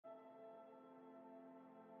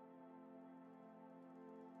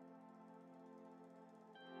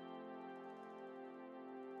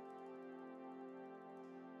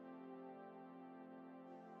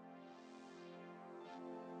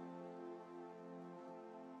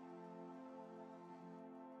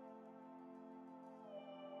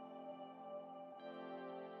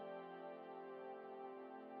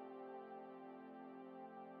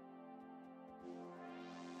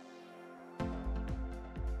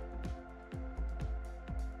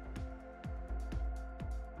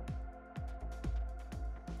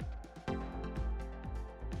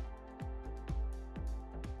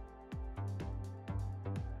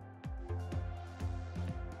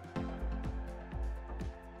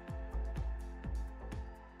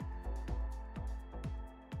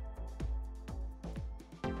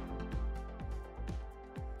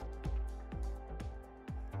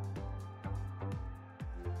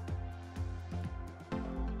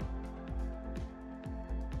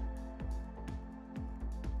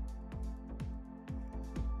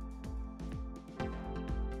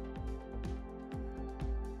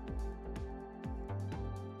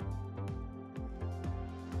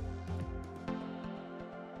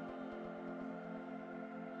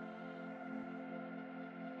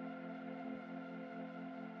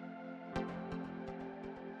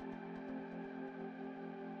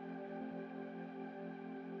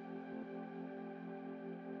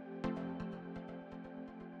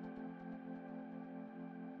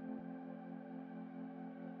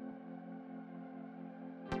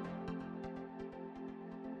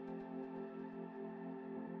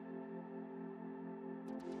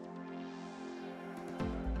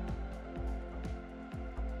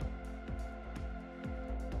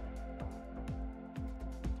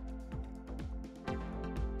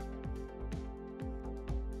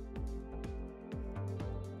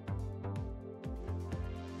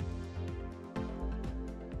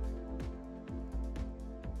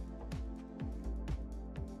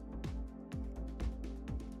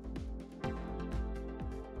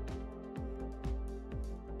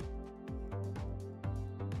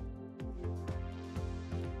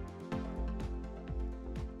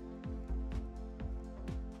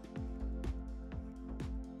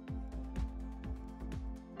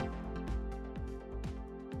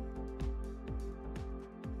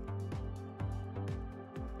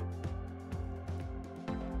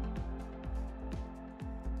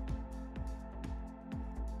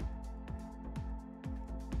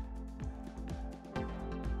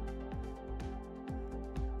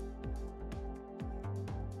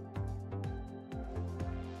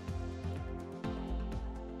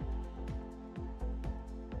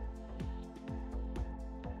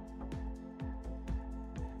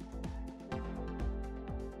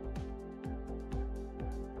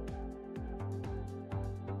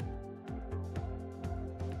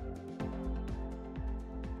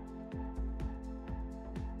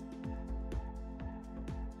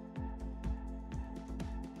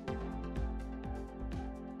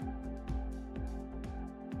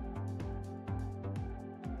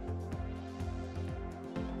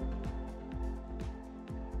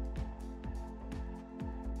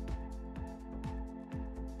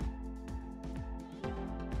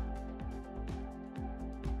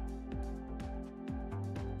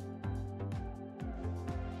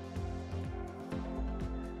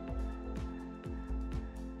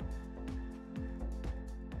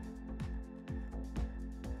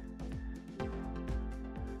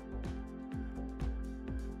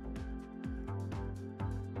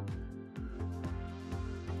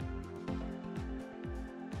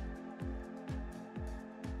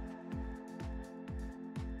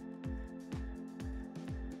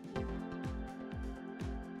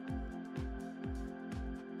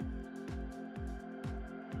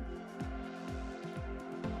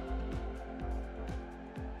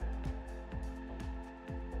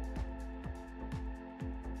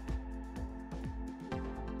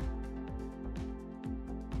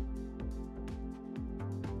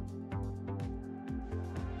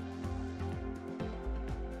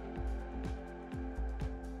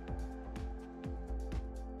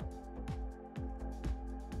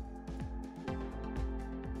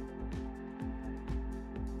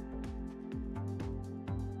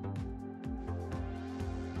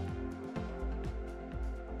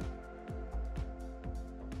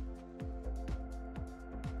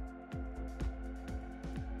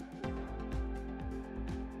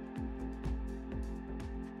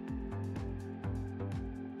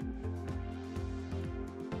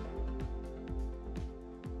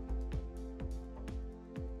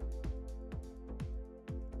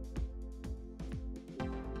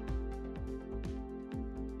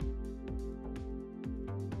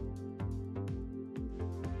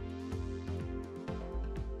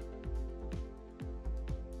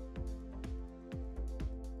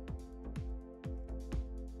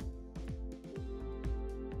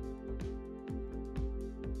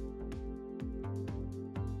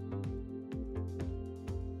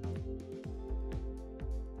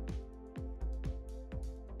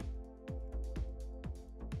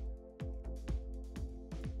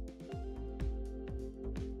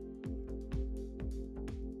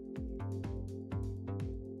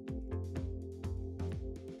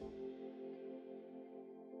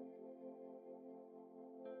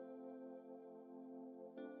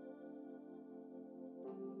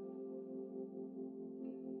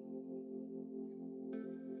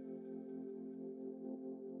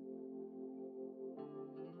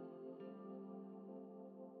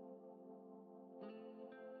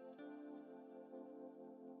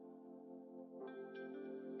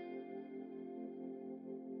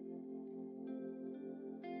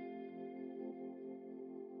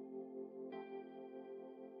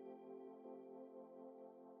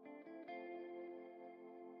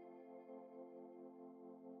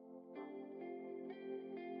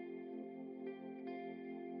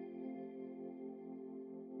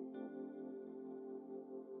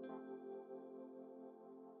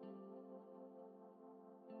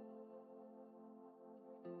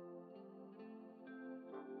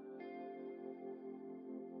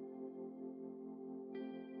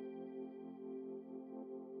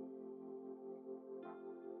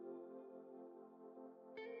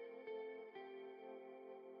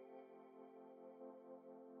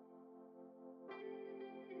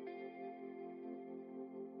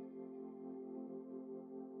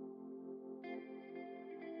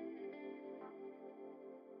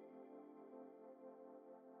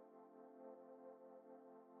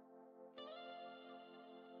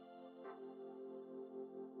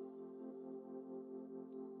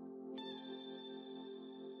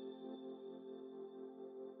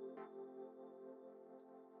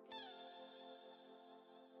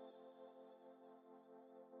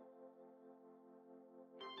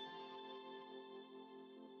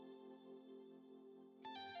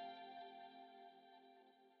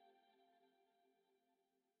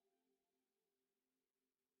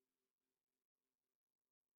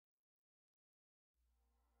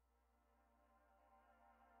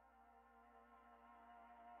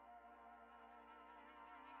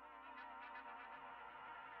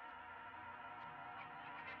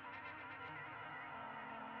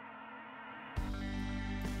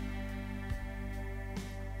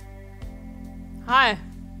Hi.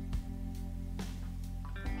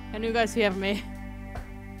 Can you guys hear me?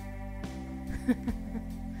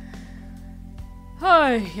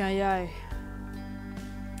 Hi, hi.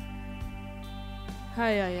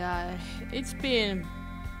 Hi. It's been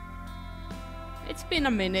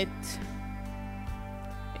a minute.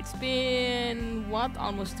 It's been what,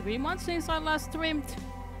 almost 3 months since I last streamed.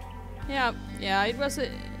 Yeah. It was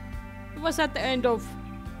at the end of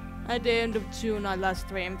June I last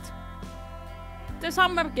streamed. The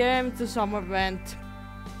summer came, the summer went.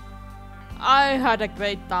 I had a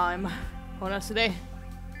great time, honestly.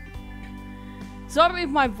 Sorry if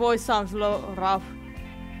my voice sounds rough.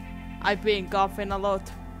 I've been coughing a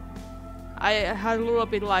lot. I had a little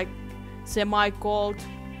bit like semi-cold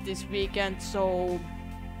this weekend, so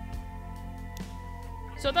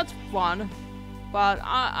that's fun. But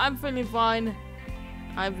I'm feeling fine.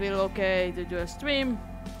 I feel okay to do a stream,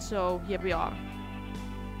 so here we are.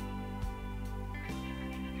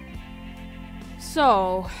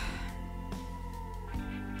 So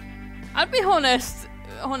I'll be honest.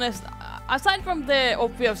 Aside from the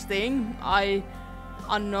obvious thing I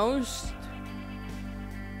announced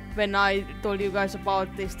when I told you guys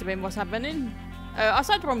about this stream was happening,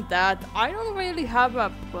 aside from that, I don't really have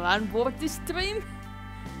a plan for this stream.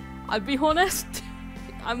 I'll be honest.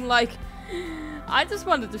 I'm like, I just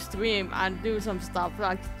wanted to stream and do some stuff,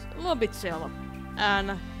 like a little bit chill.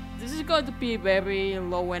 And this is going to be very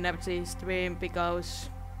low energy stream because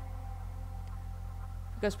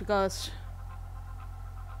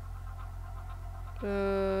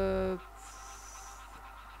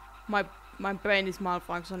my brain is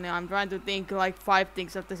malfunctioning. I'm trying to think like 5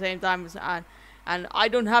 things at the same time, and I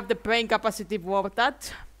don't have the brain capacity for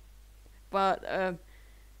that. But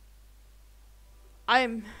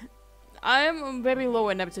I'm very low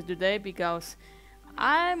energy today because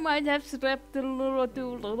I might have slept a little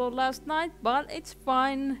too little last night, but it's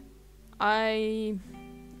fine. I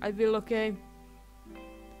feel okay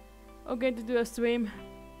to do a stream.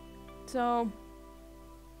 So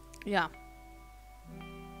yeah.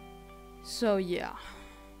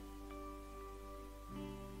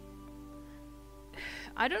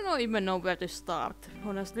 I don't even know where to start,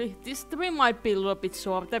 honestly. This stream might be a little bit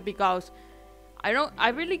shorter because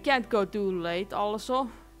I really can't go too late also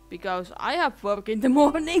because I have work in the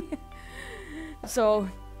morning. So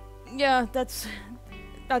yeah, that's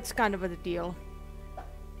kind of a deal.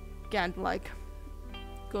 Can't like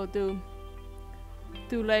go too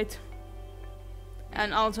late.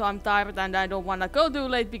 And also I'm tired and I don't wanna go too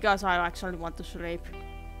late because I actually want to sleep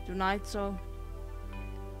tonight, so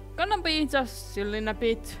gonna be just chilling a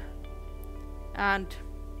bit. And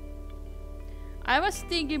I was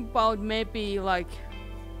thinking about maybe like,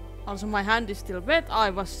 also my hand is still wet.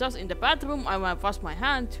 I was just in the bathroom, I went wash my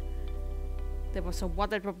hand. There was some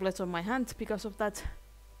water droplets on my hand because of that.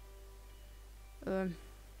 I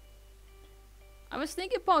was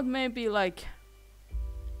thinking about maybe like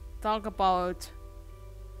talk about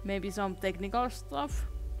maybe some technical stuff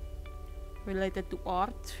related to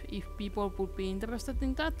art, if people would be interested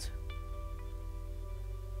in that.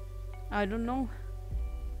 I don't know.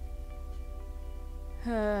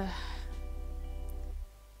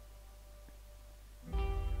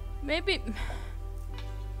 Maybe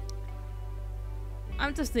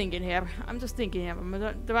I'm just thinking here. I'm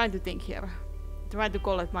trying to think here. Trying to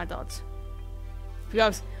collect my thoughts.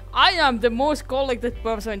 Because I am the most collected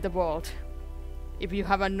person in the world. If you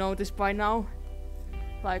haven't noticed by now.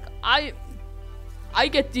 Like, I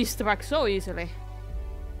get distracted so easily.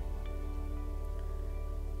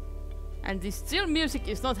 And this chill music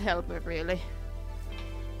is not helping really.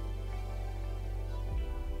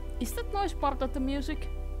 Is that noise part of the music?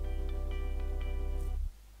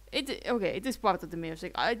 Okay, it is part of the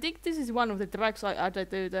music. I think this is one of the tracks I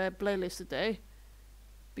added to the playlist today.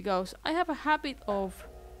 Because I have a habit of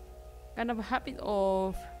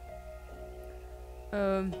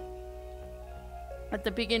at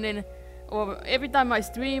the beginning or every time I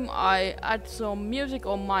stream I add some music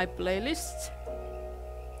on my playlists.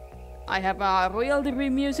 I have a royalty-free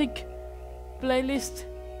music playlist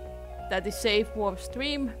that is safe for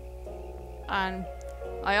stream, and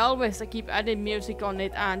I always keep adding music on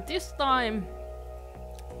it, and this time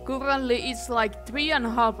currently it's like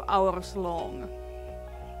 3.5 hours long.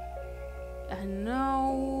 And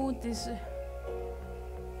now this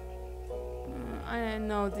I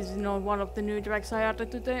know this is not one of the new tracks I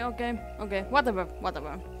added today. Okay, whatever.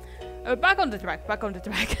 Back on the track.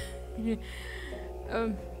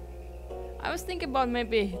 I was thinking about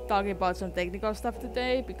maybe talking about some technical stuff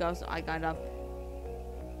today because I don't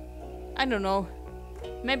know,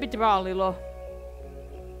 maybe draw a little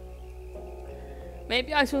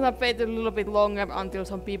Maybe I should have waited a little bit longer until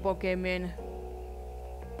some people came in.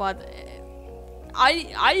 But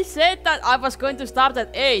I said that I was going to start at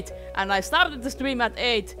 8, and I started the stream at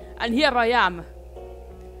 8, and here I am.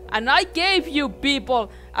 And I gave you people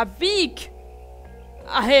a week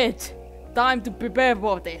ahead time to prepare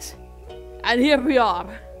for this. And here we are.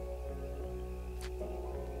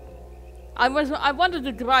 I wanted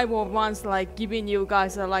to try more once, like giving you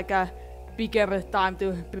guys like a bigger time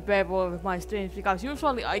to prepare for my streams, because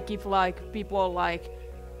usually I give like people like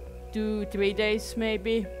 2-3 days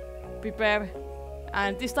maybe prepare,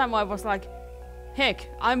 and this time I was like, heck,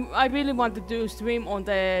 I really wanted to stream on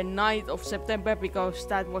the 9th of September because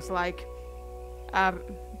that was like a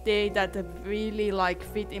day that really like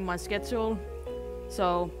fit in my schedule.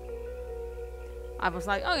 So I was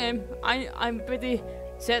like, okay, I'm pretty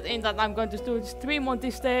set in that I'm going to do stream on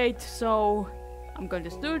this date, so I'm going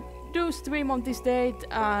to do stream on this date,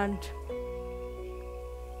 and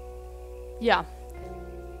yeah,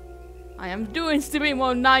 I am doing stream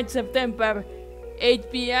on 9th September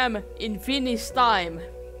 8 PM in Finnish time.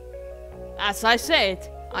 As I said,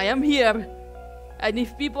 I am here, and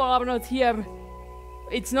if people are not here,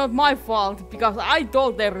 it's not my fault, because I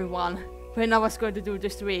told everyone when I was going to do the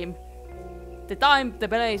stream. The time, the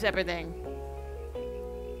place, everything.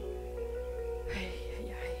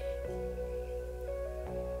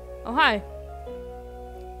 Oh, hi.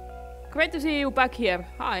 Great to see you back here.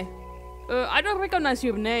 Hi. I don't recognize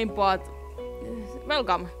your name, but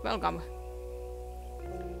welcome, welcome.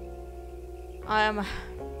 I'm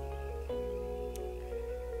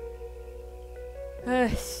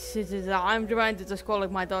trying to just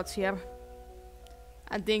collect my thoughts here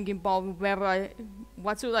and thinking about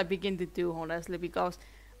what should I begin to do, honestly, because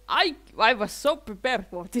I was so prepared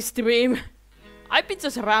for this stream. I've been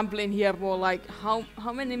just rambling here for like how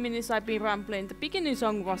many minutes I've been rambling. The beginning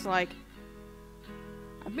song was like,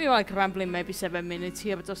 I've been like rambling maybe 7 minutes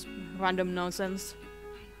here, just random nonsense.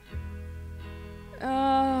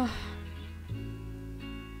 But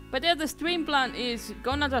yeah, the stream plan is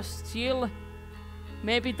gonna just chill,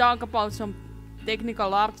 maybe talk about some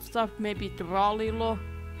technical art stuff, maybe draw a little.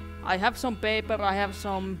 I have some paper, I have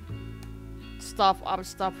some art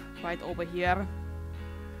stuff right over here.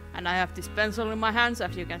 And I have this pencil in my hands,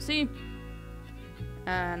 as you can see.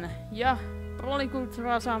 And yeah, probably could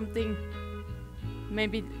draw something.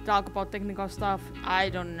 Maybe talk about technical stuff. I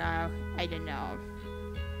don't know.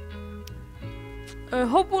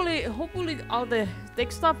 Hopefully all the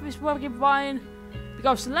tech stuff is working fine.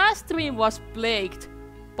 Because last stream was plagued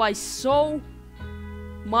by so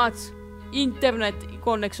much internet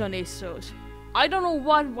connection issues. I don't know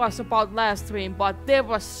what was about last stream, but there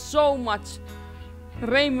was so much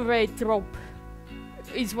frame rate drop.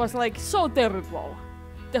 It was like so terrible.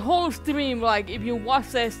 The whole stream, like if you watch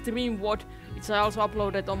the stream VOD, which I also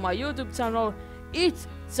uploaded on my YouTube channel, it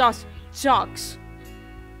just sucks.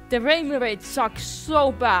 The frame rate sucks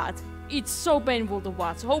so bad. It's so painful to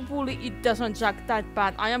watch. Hopefully it doesn't suck that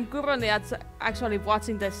bad. I am currently actually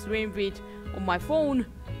watching the stream feed on my phone,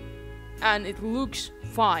 and it looks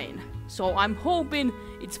fine. So I'm hoping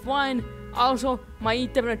it's fine. Also, my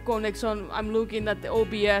internet connection, I'm looking at the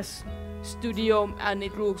OBS studio and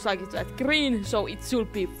it looks like it's at green, so it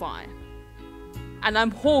should be fine. And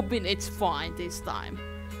I'm hoping it's fine this time.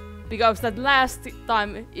 Because that last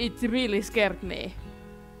time, it really scared me.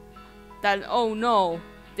 That, oh no,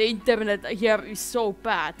 the internet here is so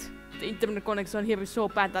bad. The internet connection here is so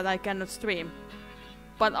bad that I cannot stream.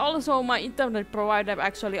 But also my internet provider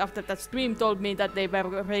actually after that stream told me that they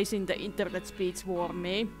were raising the internet speeds for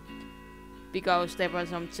me. Because there were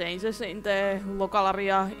some changes in the local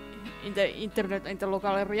area, in the internet in the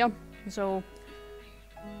local area. So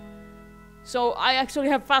I actually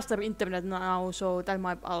have faster internet now, so that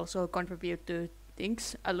might also contribute to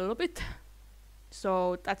things a little bit.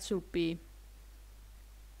 So that should be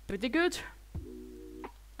pretty good.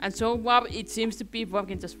 And so far it seems to be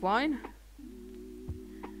working just fine.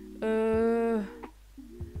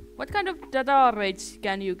 What kind of data rates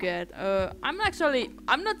can you get? I'm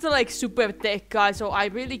not like super tech guy, so I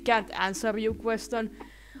really can't answer your question.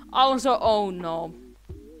 Also, oh no.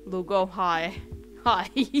 Lugo, hi. Hi.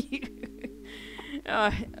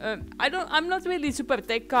 I'm not really super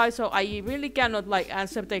tech guy, so I really cannot like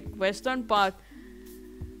answer the question, but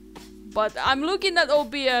I'm looking at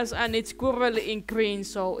OBS and it's currently in green,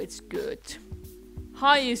 so it's good.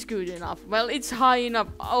 High is good enough. Well, it's high enough.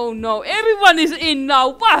 Oh no, everyone is in now.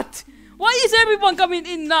 What? Why is everyone coming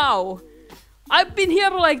in now? I've been here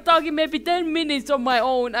like talking maybe 10 minutes on my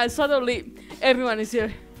own and suddenly everyone is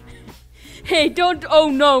here. Hey, don't oh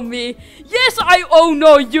no me. Yes, I oh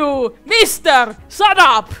no you. Mister, shut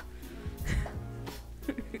up.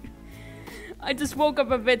 I just woke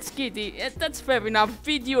up a wet skitty. That's fair enough.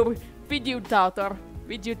 Feed your daughter.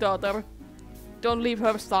 Feed your daughter. Don't leave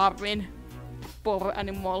her starving. Poor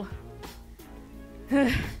animal.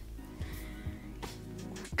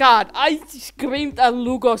 God, I screamed at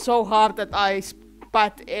Lugo so hard that I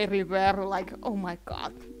spat everywhere. Like, oh my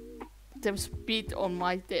god. There's spit on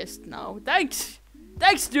my desk now. Thanks!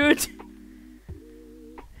 Thanks, dude!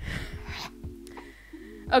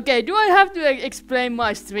 Okay, do I have to explain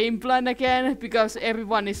my stream plan again? Because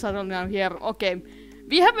everyone is suddenly now here. Okay,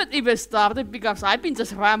 we haven't even started because I've been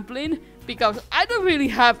just rambling. Because I don't really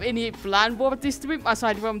have any plan for this stream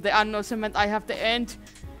aside from the announcement I have to end.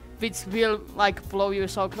 Which will like blow your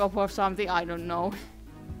sock off or something, I don't know.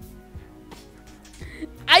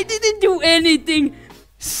 I didn't do anything!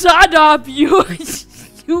 Shut up, you!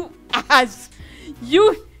 You ass!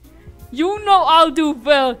 You know I'll do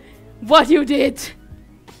well what you did!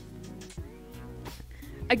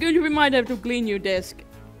 I could remind her to clean your desk.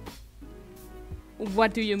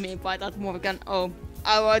 What do you mean by that, Morgan? Oh,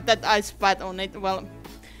 that I spat on it. Well,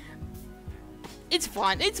 it's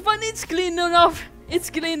fine. It's fine. It's clean enough. It's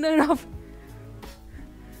clean enough.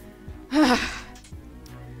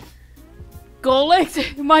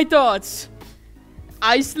 Collect my thoughts.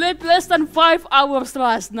 I slept less than 5 hours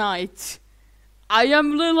last night. I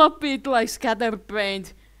am a little bit like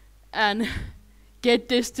scatterbrained and get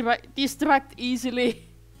distracted easily.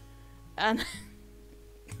 And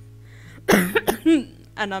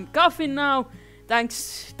and I'm coughing now.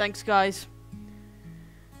 Thanks guys.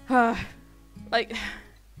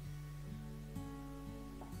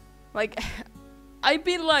 Like I've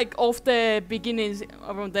been like off the beginnings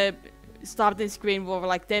from the starting screen for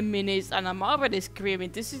like 10 minutes and I'm already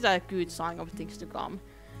screaming. This is a good sign of things to come.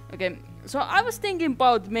 Okay, so I was thinking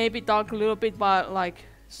about maybe talk a little bit about like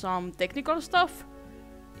some technical stuff,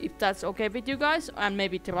 if that's okay with you guys, and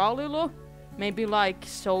maybe draw a little, maybe like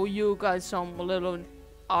show you guys some little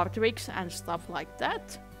art tricks and stuff like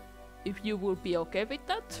that, if you would be okay with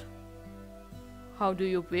that. How do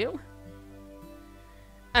you feel?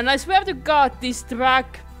 And I swear to God, this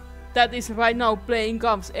track that is right now playing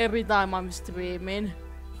comes every time I'm streaming.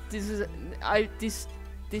 This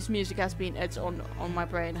music has been etched on my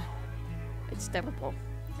brain. It's terrible.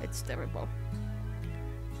 It's terrible.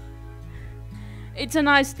 It's a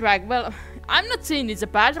nice track. Well, I'm not saying it's a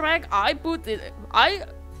bad track. I put it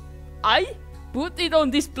on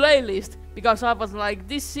this playlist because I was like,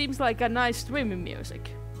 this seems like a nice streaming music.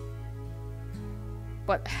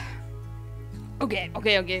 But okay,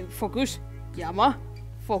 focus. Yama,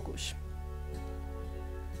 focus.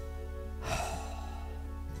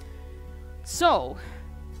 So,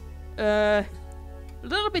 a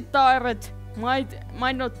little bit tired.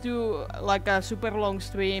 Might not do like a super long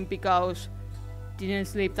stream because didn't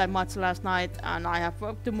sleep that much last night and I have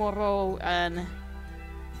work tomorrow and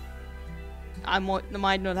I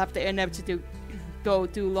might not have the energy to go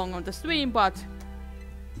too long on the stream, but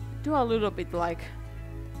do a little bit like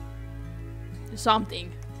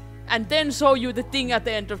something and then show you the thing at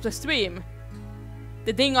the end of the stream.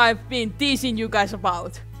 The thing I've been teasing you guys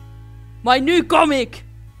about. My new comic!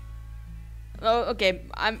 Oh, okay,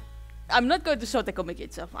 I'm not going to show the comic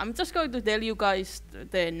itself. I'm just going to tell you guys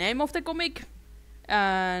the name of the comic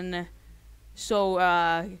and show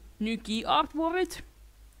new key art for it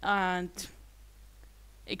and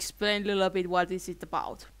explain a little bit what is it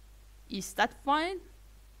about. Is that fine?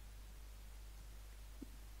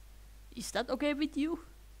 Is that okay with you?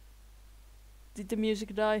 Did the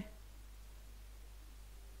music die?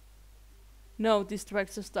 No, this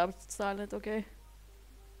track just started silent, okay.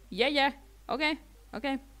 Yeah, okay,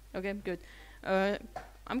 good.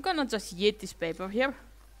 I'm gonna just yeet this paper here.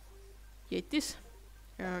 Yeet this.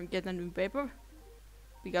 Get a new paper.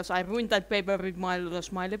 Because I ruined that paper with my little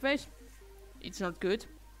smiley face. It's not good.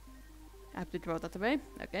 I have to throw that away.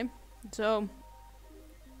 Okay, so...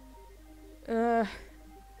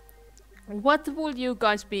 what would you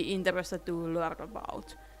guys be interested to learn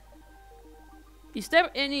about? Is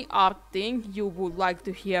there any art thing you would like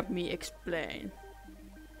to hear me explain?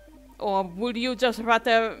 Or would you just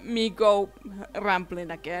rather me go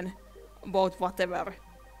rambling again about whatever?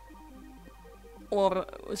 Or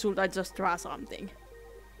should I just try something?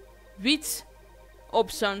 Which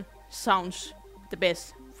option sounds the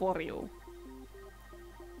best for you?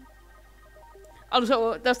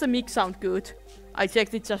 Also, does the mix sound good? I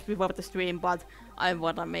checked it just before the stream, but I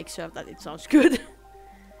wanna make sure that it sounds good.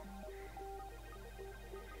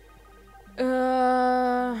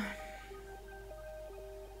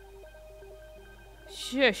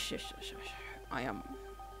 Shush. I am...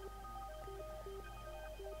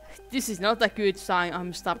 This is not a good sign.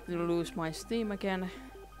 I'm starting to lose my steam again.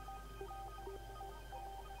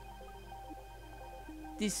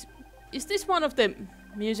 this is this one of the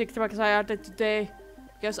music tracks I added today?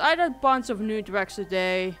 Because I added a bunch of new tracks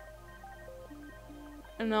today.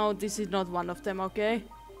 No, this is not one of them, okay?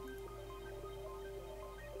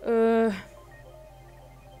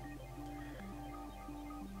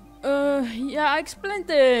 Yeah, I explained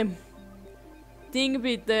the thing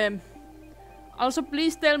with the... Also,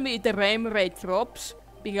 please tell me if the frame rate drops,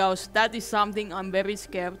 because that is something I'm very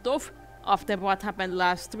scared of after what happened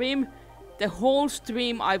last stream. The whole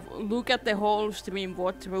stream, I look at the whole stream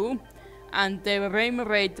what through, and the frame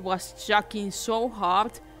rate was chucking so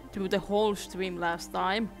hard through the whole stream last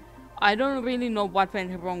time. I don't really know what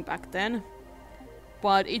went wrong back then,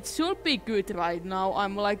 but it should be good right now.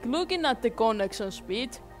 I'm like looking at the connection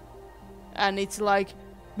speed, and it's like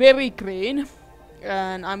very green.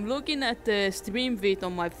 And I'm looking at the stream feed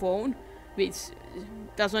on my phone, which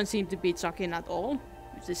doesn't seem to be chucking at all,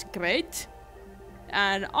 which is great.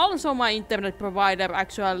 And also my internet provider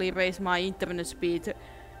actually raised my internet speed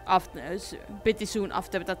after pretty soon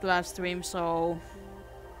after that last stream, so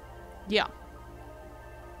yeah.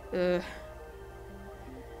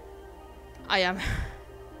 I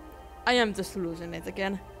am just losing it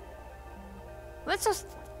again. Let's just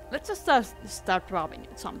start dropping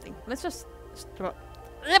something. Let's just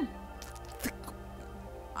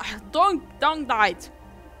tongue died.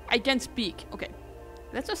 I can't speak. Okay,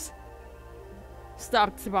 let's just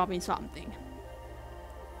start dropping something.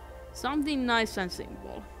 Something nice and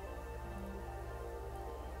simple.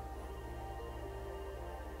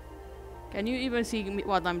 Can you even see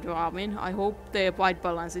what I'm drawing? I hope the white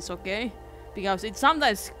balance is okay, because it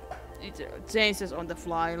sometimes it changes on the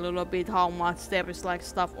fly a little bit how much there is like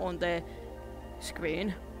stuff on the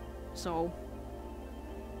screen. So,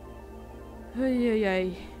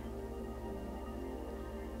 hey.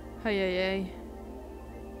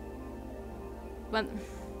 But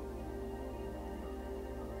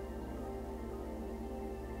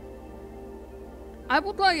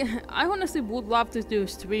I honestly would love to do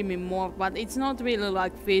streaming more, but it's not really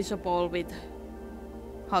like feasible with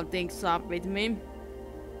how things are with me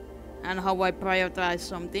and how I prioritize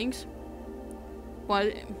some things.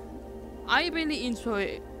 But I really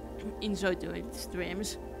enjoy doing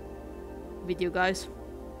streams with you guys,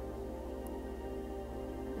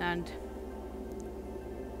 and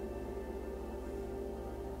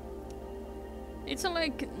it's a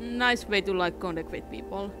like nice way to like connect with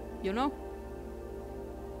people, you know?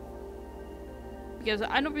 Because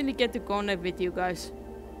I don't really get to connect with you guys,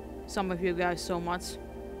 some of you guys, so much,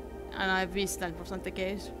 and I wish that wasn't the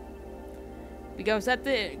case. Because at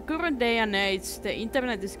the current day and age, the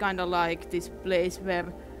internet is kind of like this place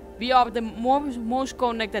where we are the most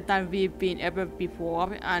connected than we've been ever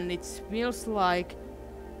before, and it feels like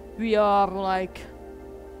we are like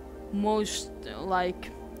most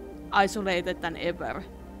like isolated than ever.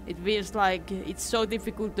 It feels like it's so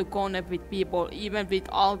difficult to connect with people, even with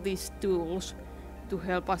all these tools to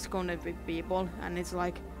help us connect with people, and it's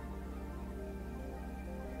like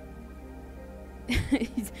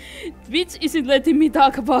Twitch isn't letting me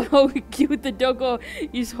talk about how cute the doggo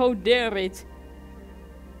is, how dare it.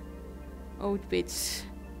 Oh Twitch,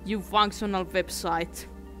 you functional website,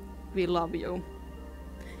 we love you.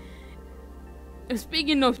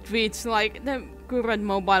 Speaking of Twitch, like the current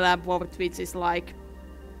mobile app for Twitch is like,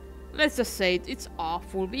 let's just say it, it's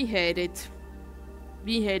awful, we hate it.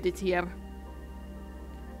 We hate it here.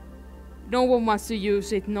 No one wants to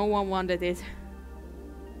use it, no one wanted it.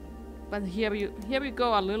 But here you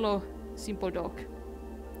go, a little simple dog.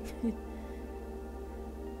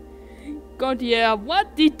 God yeah,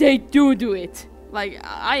 what did they do to it? Like,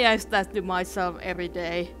 I ask that to myself every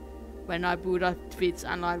day when I boot up Twitch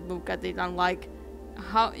and I look at it and like,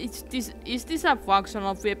 how is this a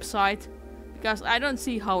functional website? Because I don't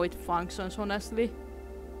see how it functions, honestly.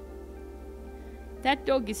 That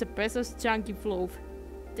dog is a precious chunky fluff.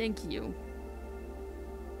 Thank you.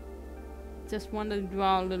 Just wanted to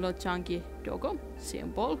draw a little chunky doggo.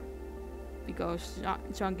 Simple. Because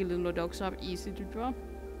chunky little dogs are easy to draw.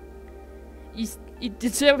 It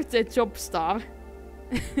deserves a job star.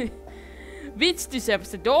 Which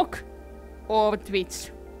deserves the dog or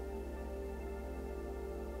Twitch?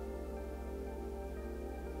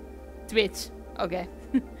 Twitch. Okay.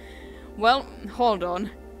 Well, hold on.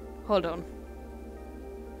 Hold on.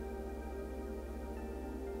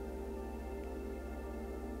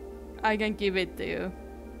 I can give it to you.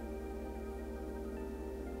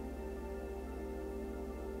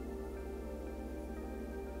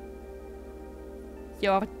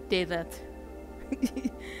 You're dead.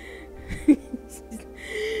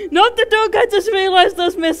 Not the dog, I just realized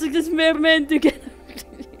those messages were meant together.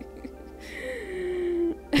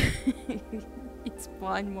 It's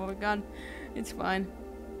fine, Morgan. It's fine.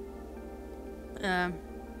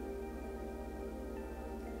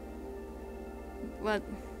 But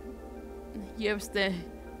here's the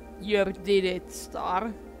 "You did it"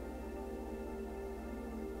 star.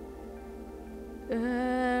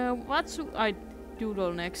 What should I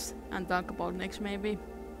doodle next and talk about next, maybe?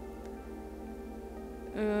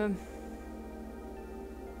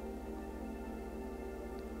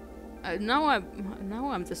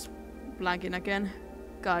 Now I'm just blanking again.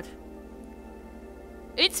 God.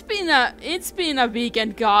 It's been a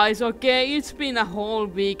weekend, guys. Okay, it's been a whole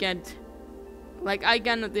weekend. Like, I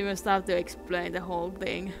cannot even start to explain the whole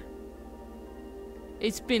thing.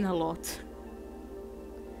 It's been a lot.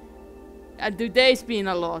 And today's been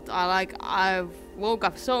a lot. I woke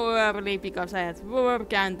up so early because I had to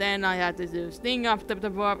work, and then I had to do this thing after the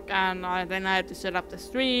work, and then I had to set up the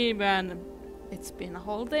stream, and it's been a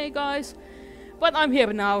whole day, guys. But I'm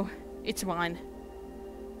here now. It's fine.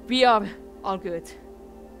 We are all good.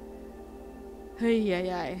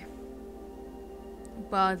 Hey.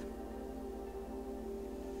 But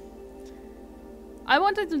I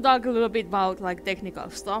wanted to talk a little bit about like technical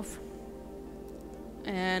stuff.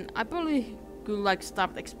 And I probably could like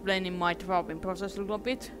start explaining my drawing process a little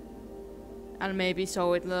bit, and maybe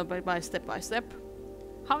show it a little bit by step.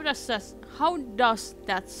 How does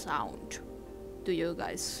that sound to you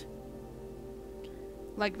guys?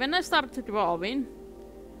 Like, when I start drawing,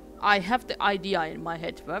 I have the idea in my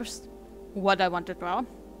head first, what I want to draw,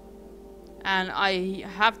 and I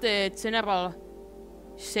have the general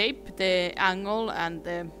shape, the angle, and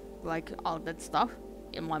the like all that stuff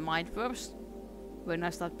in my mind first. When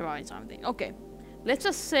I start drawing something. Okay, let's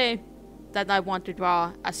just say that I want to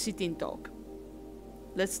draw a sitting dog.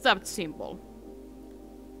 Let's start simple.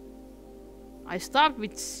 I start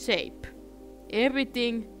with shape.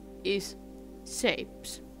 Everything is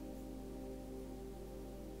shapes.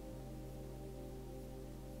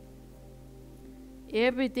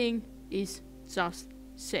 Everything is just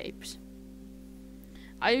shapes.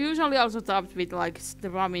 I usually also start with like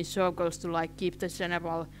drawing circles to like keep the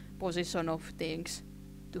general position of things,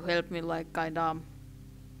 to help me like kinda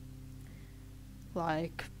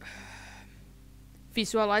like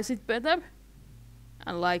visualize it better,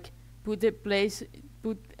 and like put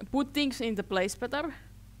things into place better.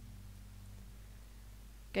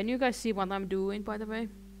 Can you guys see what I'm doing, by the way?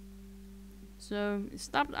 So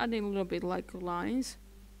start adding a little bit like lines.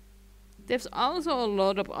 There's also a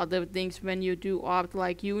lot of other things when you do art,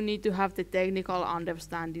 like you need to have the technical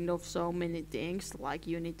understanding of so many things, like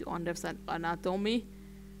you need to understand anatomy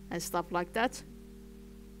and stuff like that.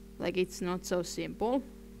 Like, it's not so simple.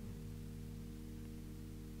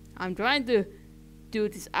 I'm trying to do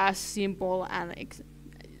this as simple and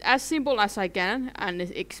as I can, and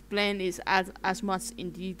explain this as much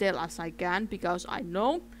in detail as I can, because I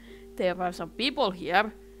know there are some people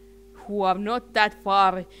here who are not that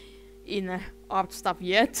far in art stuff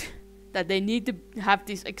yet, that they need to have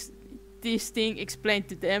this thing explained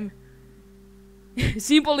to them.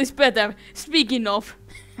 Simple is better. Speaking of.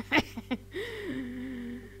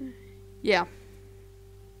 Yeah.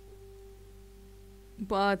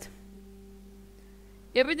 But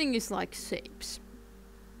everything is like shapes.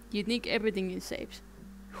 You think everything is shapes.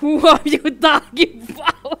 Who are you talking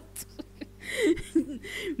about?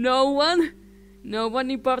 No one? No one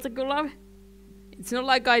in particular? It's not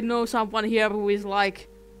like I know someone here who is like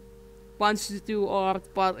wants to do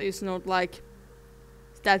art, but is not like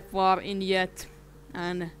that far in yet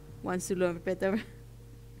and wants to learn better.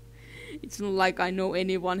 It's not like I know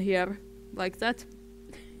anyone here like that.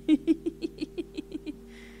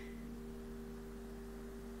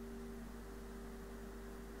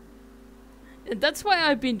 And that's why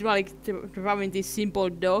I've been like drawing these simple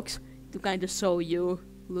dogs, to kind of show you,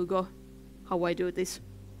 Lugo, how I do this.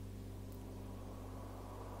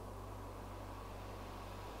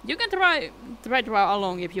 You can try draw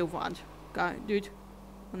along if you want, dude.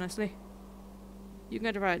 Honestly, you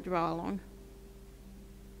can try draw along.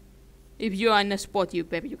 If you are in a spot, you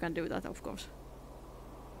can do that, of course.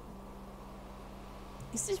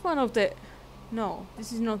 Is this one of the? No,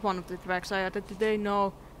 this is not one of the tracks I added today.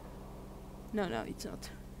 No, it's not.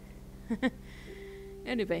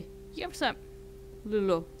 Anyway, here's a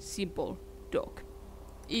little simple dog.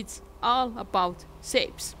 It's all about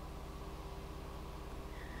shapes.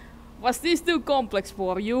 Was this too complex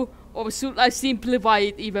for you, or should I simplify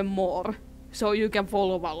it even more, so you can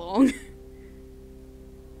follow along?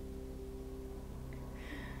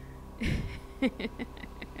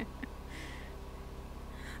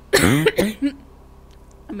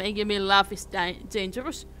 Making me laugh is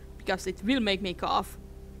dangerous, because it will make me cough.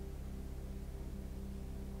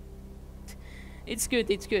 It's good,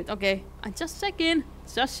 it's good. Okay, I'm just checking.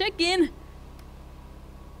 Just checking.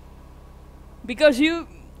 Because you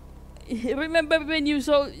remember when you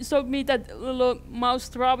showed me that little mouse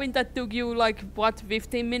drawing that took you like what,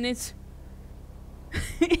 15 minutes?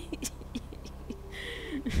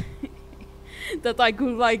 That I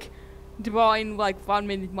could like draw in like 1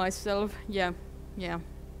 minute myself. Yeah, yeah.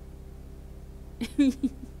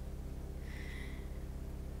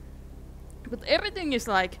 But everything is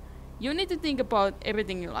like, you need to think about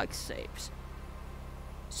everything like shapes.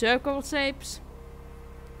 Circle shapes,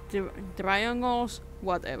 triangles,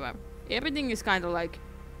 whatever. Everything is kind of like,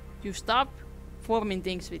 you stop forming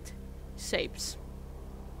things with shapes.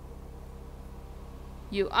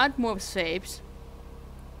 You add more shapes.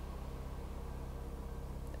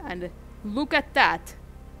 And look at that.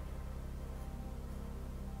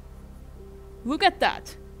 Look at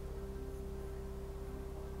that.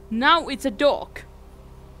 Now it's a dog.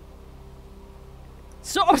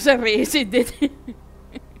 Sorcery, isn't it?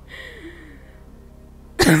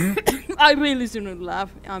 I really shouldn't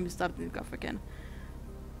laugh. I'm starting to cough again.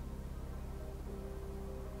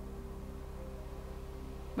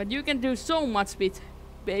 But you can do so much with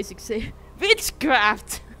basic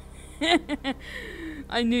witchcraft.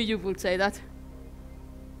 I knew you would say that.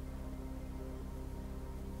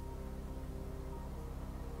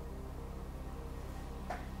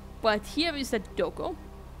 But here is the doggo.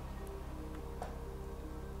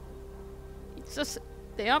 It's just,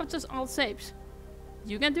 they are just all shapes.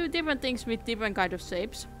 You can do different things with different kind of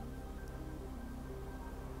shapes.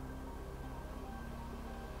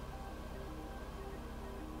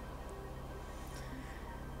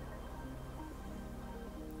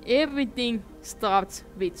 Everything starts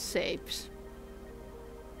with shapes.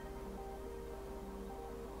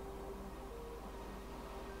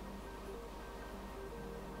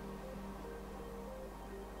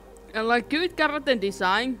 And like good character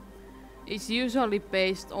design is usually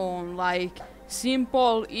based on like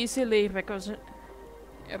simple, easily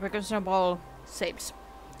recognizable shapes.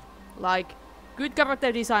 Like good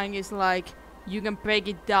character design is like you can break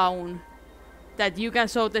it down, that you can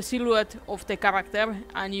show the silhouette of the character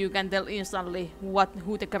and you can tell instantly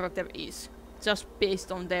who the character is, just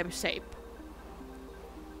based on their shape.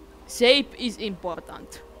 Shape is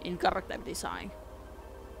important in character design.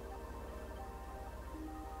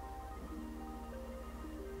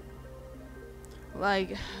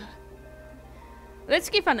 Like, let's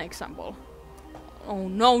give an example. Oh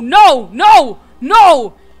no, no, no,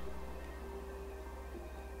 no!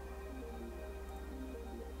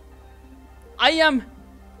 I am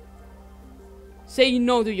saying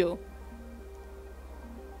no to you.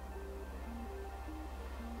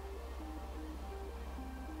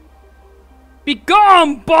 Be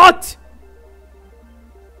gone, bot!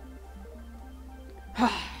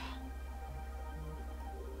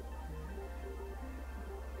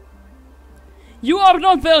 You are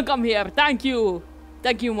not welcome here. Thank you.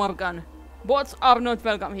 Thank you, Morgan. Bots are not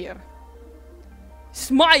welcome here.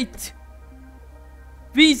 Smite!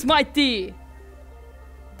 We smite thee!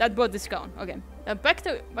 That bot is gone. Okay. Back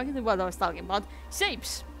to what I was talking about.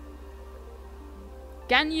 Shapes.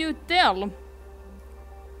 Can you tell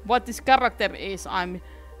what this character is I'm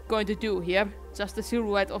going to do here? Just the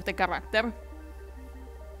silhouette of the character.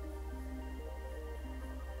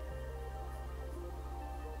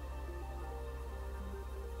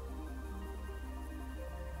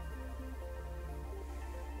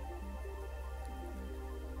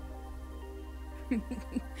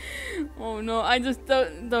 Oh no, I just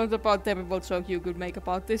thought about terrible joke you could make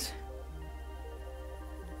about this.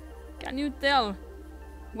 Can you tell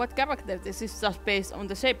what character this is just based on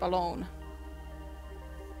the shape alone?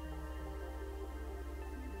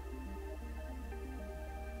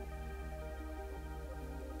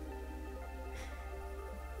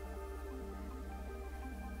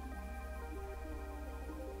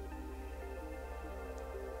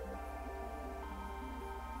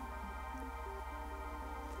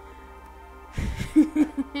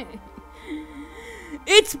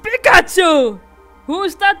 It's Pikachu!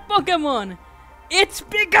 Who's that Pokemon? It's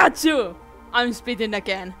Pikachu! I'm spitting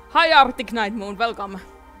again. Hi Arctic Night Moon, welcome.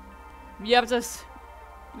 We are just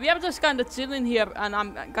kinda chilling here and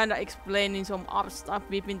I'm kinda explaining some art stuff.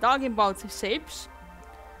 We've been talking about shapes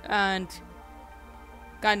and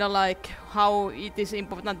kinda like how it is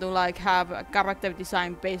important to like have a character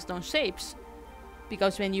design based on shapes.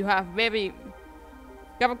 Because when you have very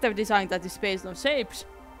character design that is based on shapes,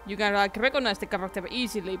 you can like recognize the character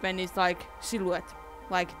easily when it's like silhouette.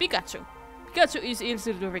 Like Pikachu. Pikachu is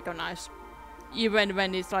easy to recognize. Even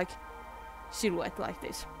when it's like silhouette like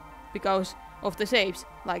this. Because of the shapes.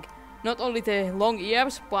 Like not only the long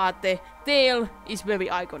ears, but the tail is very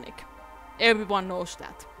iconic. Everyone knows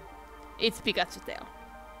that. It's Pikachu tail.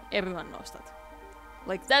 Everyone knows that.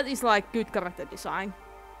 Like, that is like good character design.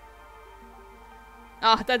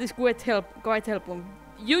 Ah, that is quite helpful.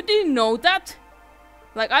 You didn't know that?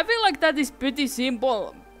 Like, I feel like that is pretty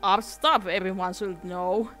simple art stuff everyone should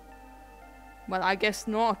know. But I guess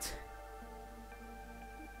not.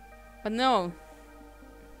 But no.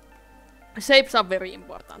 Shapes are very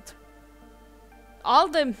important. All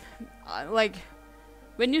the, like,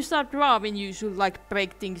 when you start drawing, you should like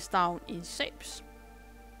break things down in shapes.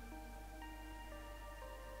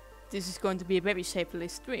 This is going to be a very shapely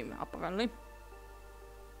stream, apparently.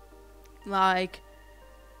 Like,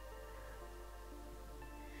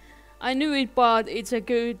 I knew it, but it's a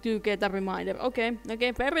good to get a reminder. Okay,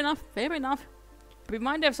 fair enough.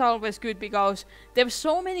 Reminders are always good because there's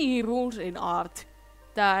so many rules in art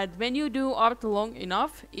that when you do art long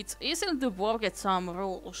enough, it's easy to forget some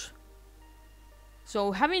rules.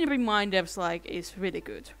 So having reminders like is really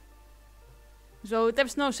good. So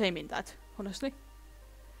there's no shame in that, honestly.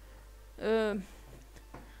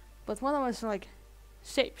 But what was like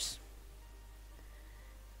shapes?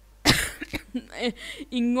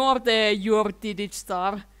 Ignore the your digit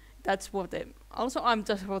star. That's for them. Also, I'm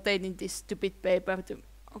just rotating this stupid paper to.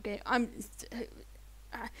 Okay, I'm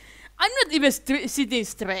not even sitting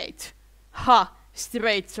straight. Ha!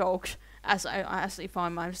 Straight jokes. As if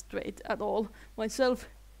I'm straight at all myself.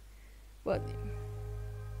 But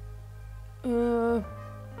what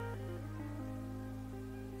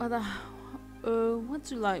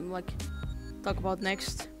should I like talk about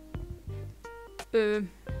next?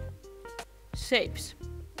 Shapes.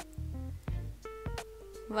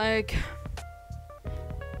 Like,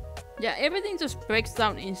 yeah, everything just breaks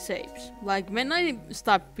down in shapes. Like when I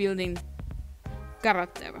start building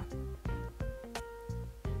character,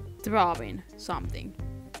 drawing something,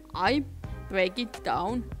 I break it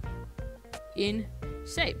down in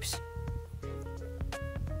shapes.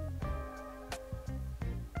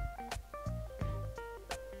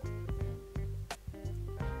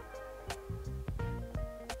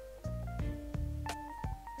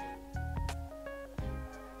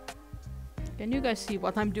 Can you guys see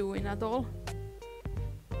what I'm doing at all?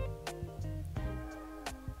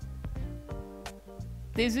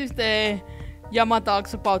 This is the Yama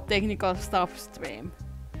talks about technical stuff stream.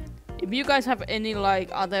 If you guys have any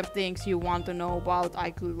like other things you want to know about,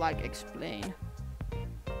 I could like explain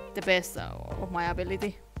the best of my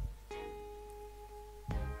ability.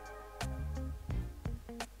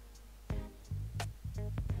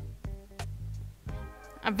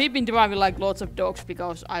 And we've been drawing like lots of dogs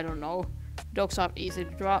because I don't know, dogs are easy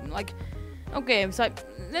to draw. Like, okay, so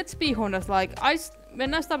let's be honest. Like,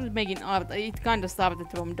 when I started making art, it kind of started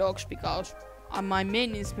from dogs because my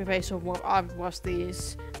main inspiration for art was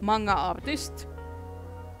this manga artist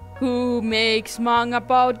who makes manga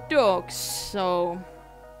about dogs. So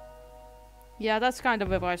yeah, that's kind of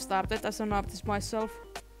where I started as an artist myself.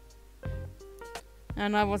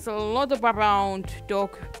 And I was a lot of around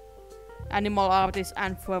dog, animal artists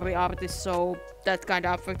and furry artists, so that kind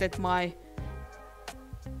of affected my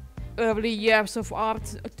early years of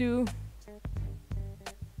art too.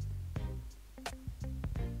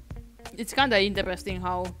 It's kind of interesting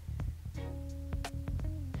how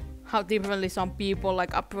differently some people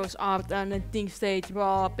like approach art and things they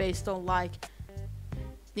draw based on like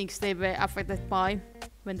things they were affected by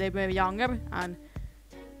when they were younger and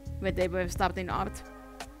when they were starting art.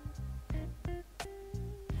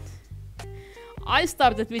 I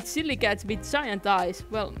started with silly cats with giant eyes.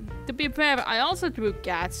 Well, to be fair, I also drew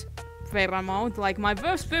cats fair amount. Like my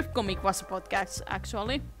first webcomic was about cats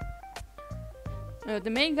actually.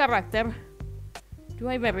 The main character, do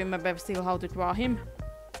I even remember still how to draw him?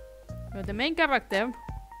 The main character,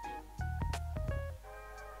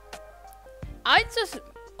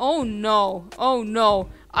 oh no,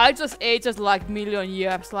 I just aged like million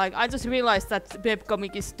years. Like I just realized that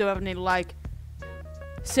webcomic is turning like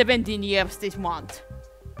 17 years this month.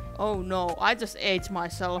 Oh no, I just aged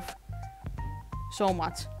myself so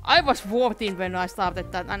much. I was 14 when I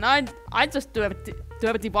started that and I just turned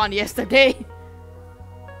 31 yesterday.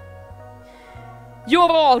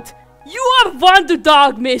 You're old. You are one to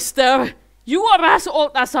talk, mister. You are as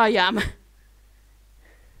old as I am.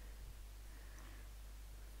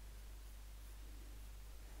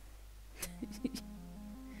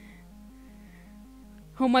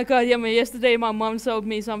 Oh my god, yeah, man, yesterday my mom showed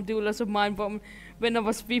me some doodles of mine from when I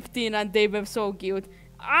was 15 and they were so cute.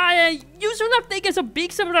 You should have taken some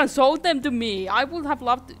pictures and showed them to me. I would have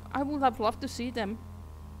loved to see them.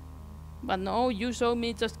 But no, you showed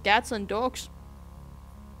me just cats and dogs.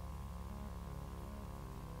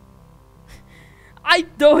 I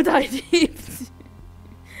thought I did.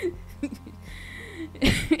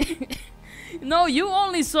 No, you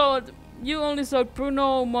only saw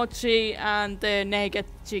Bruno, Mochi, and the naked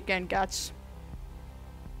chicken cats.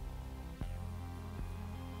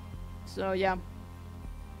 So yeah.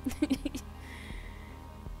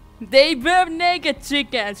 They were naked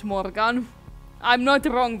chickens, Morgan. I'm not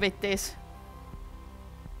wrong with this.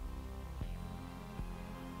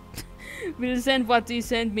 We'll send what you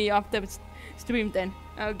sent me after stream then.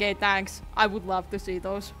 Okay, thanks. I would love to see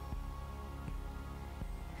those.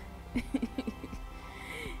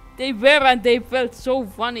 They were and they felt so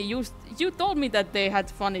funny. You told me that they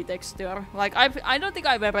had funny texture. Like I don't think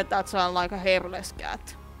I've ever touched like a hairless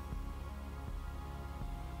cat.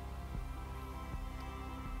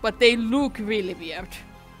 But they look really weird.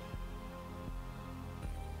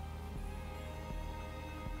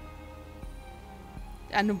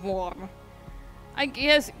 And warm. I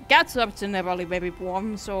guess cats are generally very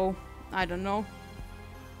warm, so I don't know.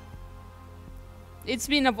 It's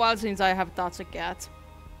been a while since I have touched a cat.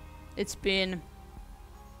 It's been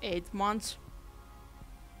 8 months.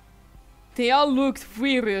 They all looked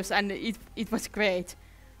furious and it was great.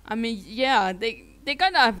 I mean, yeah, they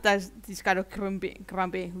kind of have this kind of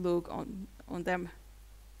grumpy look on them.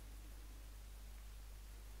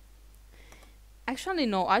 Actually,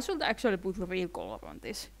 no, I should actually put real color on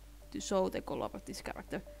this to show the color of this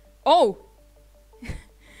character. Oh!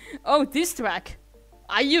 Oh, this track!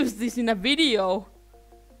 I used this in a video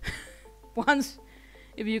once,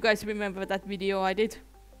 if you guys remember that video I did.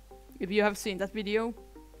 If you have seen that video.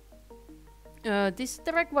 This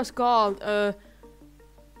track was called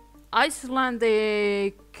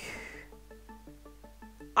Icelandic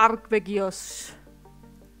Arpegios.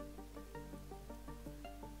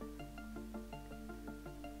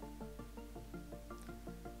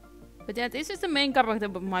 But yeah, this is the main character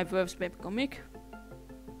of my first webcomic.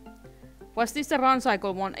 Was this the run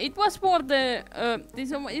cycle one? It was for the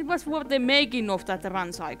it was for the making of that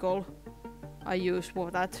run cycle. I used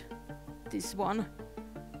for that. This one.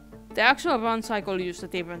 The actual run cycle used a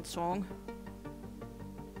different song.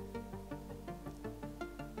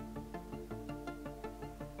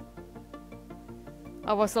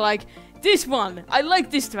 I was like, this one! I like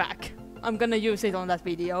this track! I'm gonna use it on that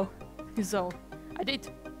video. So, I did.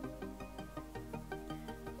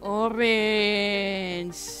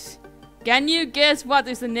 Orange. Can you guess what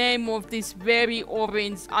is the name of this very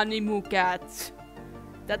orange anime cat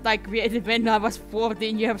that I created when I was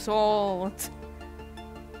 14 years old?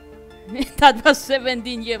 That was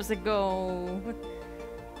 17 years ago.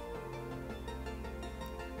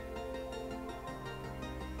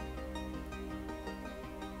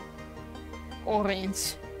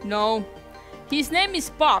 Orange. No. His name is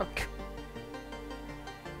Spark.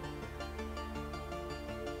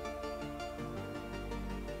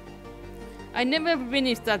 I never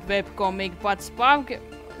finished that webcomic, but Spark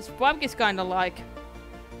is kinda like...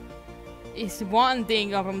 is one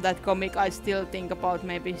thing from that comic I still think about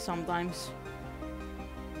maybe sometimes.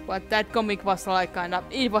 But that comic was like kinda...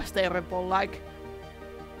 it was terrible, like...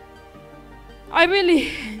 I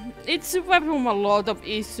really... it suffered from a lot of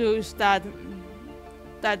issues that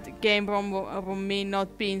came from me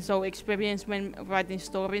not being so experienced when writing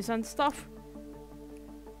stories and stuff.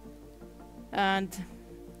 And...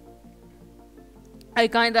 I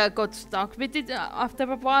kinda got stuck with it after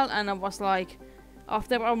a while, and I was like,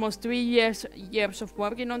 after almost 3 years of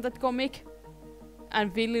working on that comic,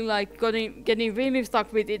 and really like getting really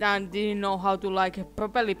stuck with it and didn't know how to like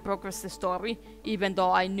properly progress the story, even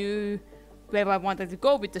though I knew where I wanted to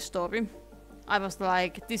go with the story. I was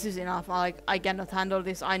like, this is enough, like I cannot handle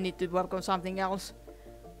this, I need to work on something else.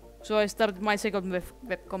 So I started my second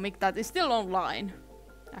webcomic that is still online,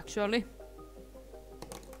 actually.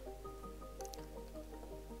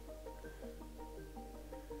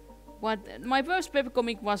 My first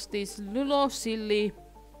webcomic was this little silly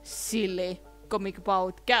comic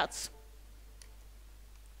about cats.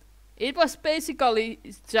 It was basically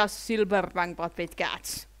just Silverbank but with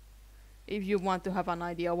cats. If you want to have an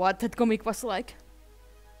idea what that comic was like.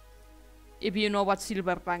 If you know what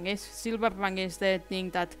Silverbank is. Silverbank is the thing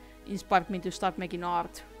that inspired me to start making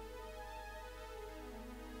art.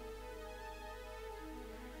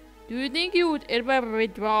 Do you think you would ever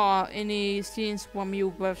redraw any scenes from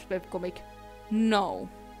your first webcomic? No.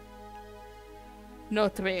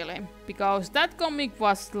 Not really. Because that comic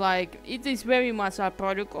was like... it is very much a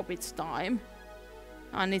product of its time.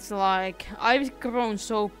 And it's like... I've grown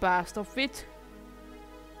so past of it.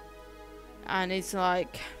 And it's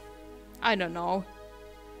like... I don't know.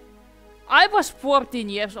 I was 14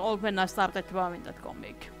 years old when I started drawing that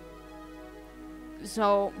comic.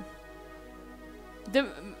 So...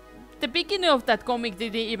 the beginning of that comic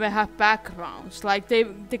didn't even have backgrounds. Like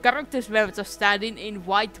the characters were just standing in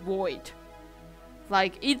white void.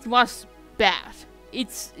 Like it was bad.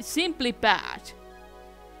 It's simply bad.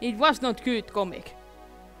 It was not good comic.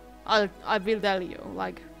 I will tell you.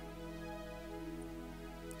 Like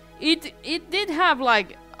it did have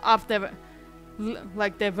like after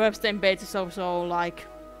like the first 10 pages or so like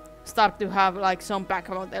start to have like some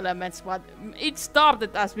background elements, but it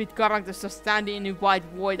started as with characters just standing in white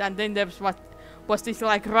void, and then there was this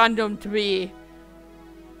like random tree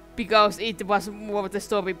because it was more the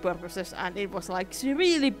story purposes, and it was like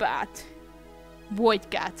really bad. Void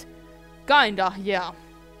cat. Kinda, yeah.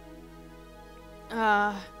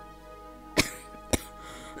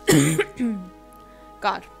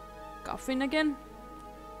 God. Coughing again.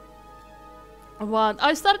 But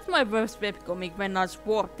I started my first webcomic when I was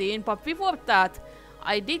 14, but before that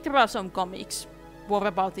I did draw some comics for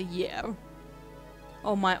about a year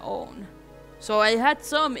on my own. So I had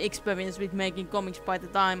some experience with making comics by the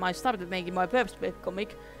time I started making my first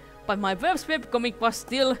webcomic, but my first webcomic was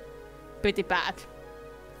still pretty bad.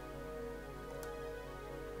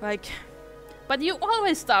 Like, but you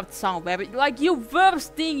always start somewhere. Like, your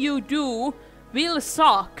first thing you do will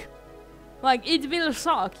suck. Like, it will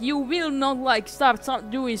suck. You will not like start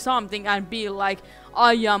doing something and be like,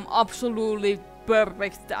 I am absolutely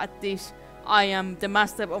perfect at this. I am the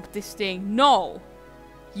master of this thing. No.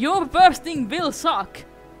 Your first thing will suck.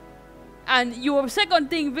 And your second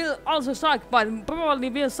thing will also suck, but probably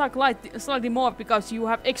will suck slightly more because you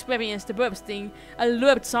have experienced the first thing and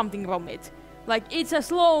learned something from it. Like, it's a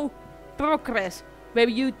slow progress where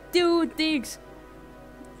you do things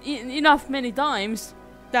enough many times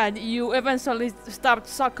that you eventually start to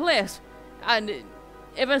suck less, and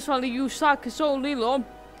eventually you suck so little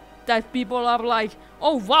that people are like,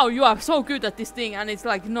 oh wow, you are so good at this thing, and it's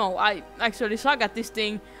like, no, I actually suck at this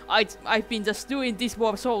thing. I've been just doing this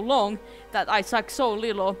for so long that I suck so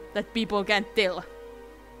little that people can't tell.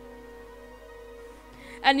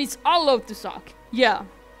 And it's allowed to suck, yeah.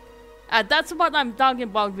 And that's what I'm talking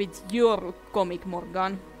about with your comic,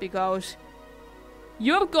 Morgan, because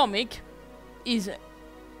your comic is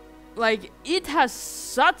like, it has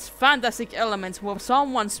such fantastic elements for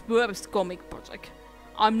someone's first comic project.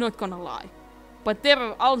 I'm not gonna lie. But there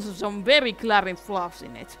are also some very glaring flaws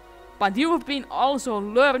in it. But you've been also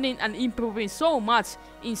learning and improving so much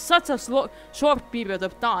in such a short period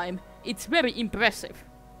of time. It's very impressive.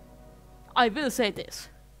 I will say this.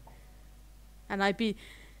 And I be...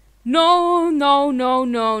 No.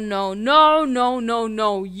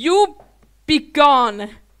 You be gone.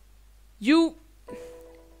 You...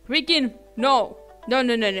 Freaking no. No.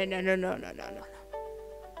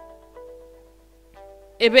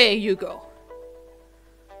 Away you go.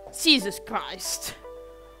 Jesus Christ.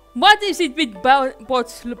 What is it with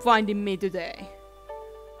bots finding me today?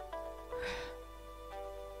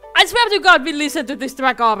 I swear to God we listened to this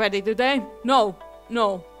track already today. No.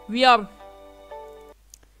 We are...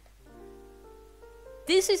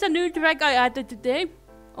 This is a new track I added today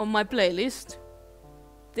on my playlist.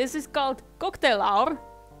 This is called Cocktail Hour.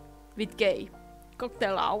 With K.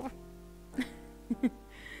 Cocktail Hour.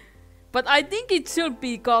 But I think it should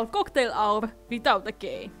be called Cocktail Hour without a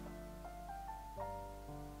K.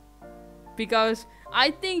 Because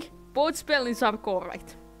I think both spellings are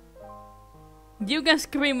correct. You can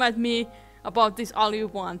scream at me about this all you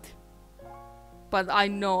want. But I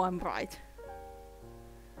know I'm right.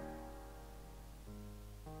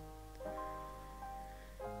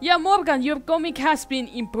 Yeah, Morgan, your comic has been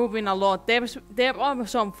improving a lot. There are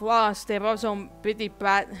some flaws, there are some pretty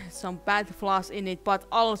bad flaws in it, but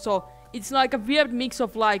also it's like a weird mix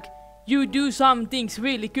of like, you do some things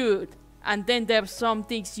really good, and then there's some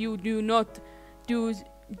things you do not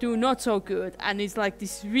so good, and it's like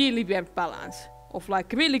this really weird balance of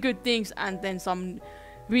like really good things and then some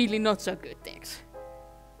really not so good things.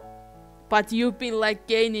 But you've been like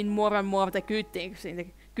gaining more and more the good things in the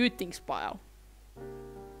good things pile.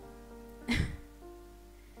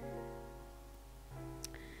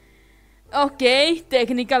 Okay,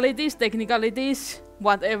 technicalities,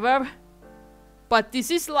 whatever. But this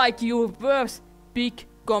is like your first big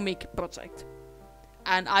comic project.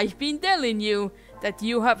 And I've been telling you that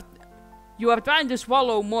you are trying to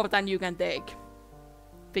swallow more than you can take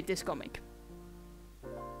with this comic.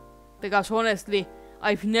 Because honestly,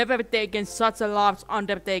 I've never taken such a large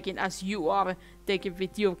undertaking as you are taking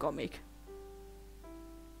with your comic.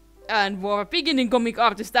 And for a beginning comic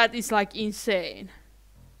artist, that is like insane.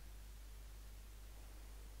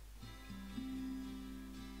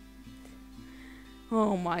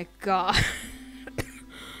 Oh my god.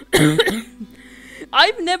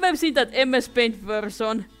 I've never seen that MS Paint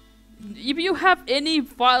version. If you have any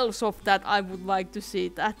files of that, I would like to see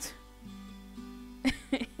that.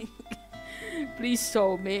 Please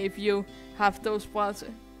show me if you have those files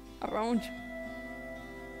around.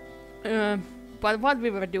 But what we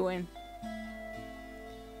were doing?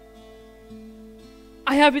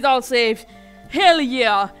 I have it all saved. Hell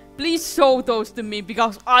yeah! Please show those to me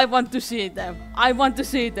because I want to see them. I want to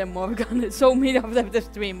see them, Morgan. Show me after the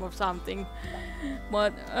stream or something.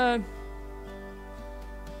 But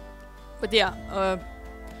yeah,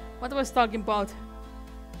 what I was talking about?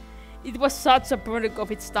 It was such a product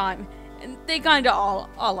of its time, and they kinda all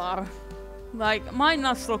are. Like my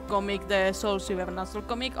Nuzlocke comic, the Soul Silver Nuzlocke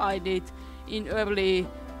comic, I did in early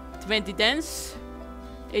 2010s.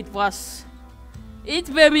 It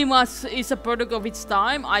very much is a product of its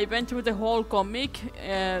time. I went through the whole comic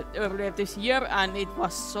earlier this year, and it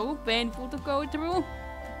was so painful to go through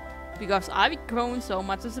because I've grown so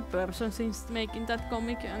much as a person since making that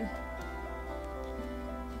comic, and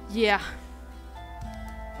yeah.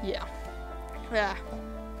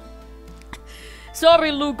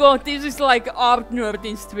 Sorry, Lugo, this is like art nerd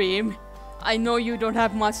in stream. I know you don't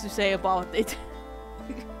have much to say about it.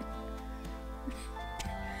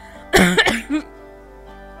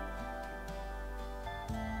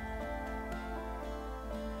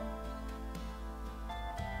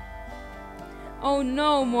 Oh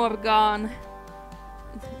no, Morgan.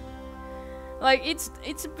 Like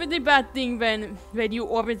it's a pretty bad thing when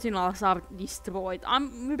your originals are destroyed.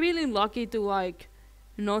 I'm really lucky to like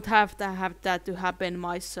not have that to happen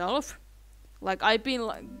myself. Like I've been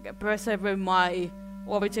like preserving my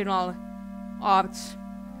original arts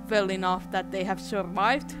well enough that they have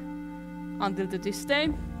survived until to this day.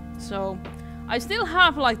 So I still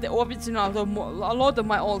have like the original, a lot of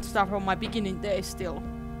my old stuff from my beginning days still.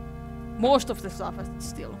 Most of the stuff is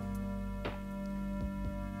still.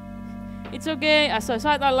 It's okay, as I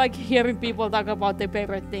said, I like hearing people talk about their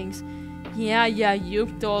favorite things. Yeah,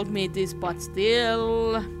 you've told me this, but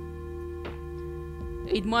still.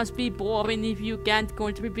 It must be boring if you can't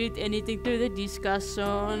contribute anything to the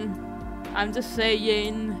discussion. I'm just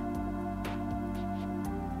saying.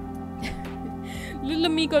 Little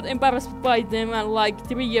me got embarrassed by them, and like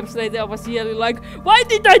 3 years later I was yelling like, why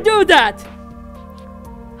did I do that?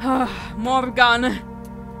 Morgan.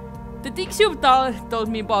 The things you've told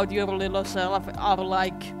me about your little self are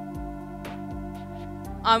like...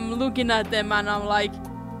 I'm looking at them and I'm like,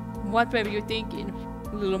 what were you thinking,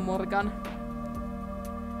 little Morgan?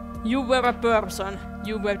 You were a person.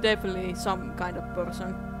 You were definitely some kind of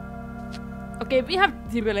person. Okay, we have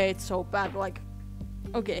to relate so bad, like...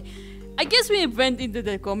 Okay, I guess we went into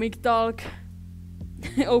the comic talk.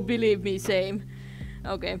 Oh, believe me, same.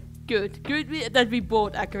 Okay, good. Good that we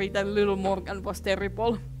both agree that little Morgan was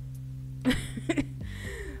terrible.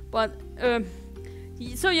 But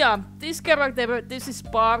so yeah, this character, this is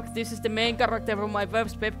Spark, this is the main character from my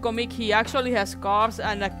first webcomic. He actually has scars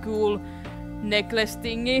and a cool necklace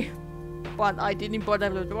thingy, but I didn't bother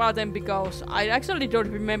to draw them because I actually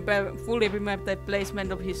don't fully remember the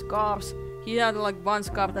placement of his scars. He had like one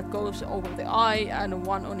scar that goes over the eye and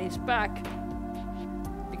one on his back,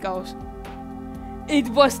 because it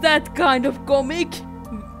was that kind of comic.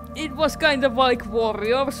 It was kind of like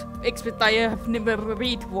Warriors, except I have never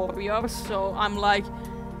read Warriors, so I'm like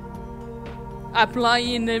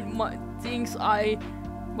applying things I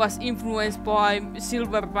was influenced by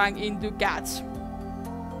Silverbank into cats.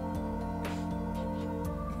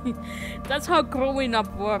 That's how growing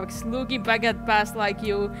up works. Looking back at past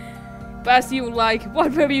you like,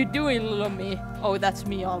 what were you doing, little me? Oh, that's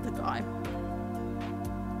me all the time.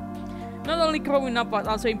 Not only growing up, but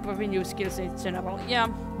also improving your skills in general. Yeah.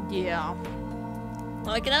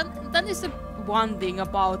 Like that is the one thing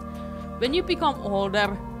about when you become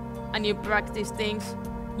older and you practice things,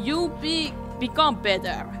 you become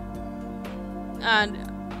better. And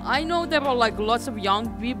I know there are like lots of young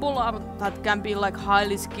people that can be like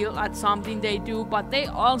highly skilled at something they do, but they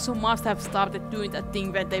also must have started doing that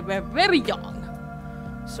thing when they were very young.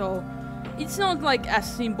 So it's not like as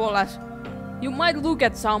simple as you might look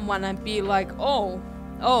at someone and be like, oh,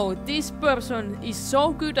 this person is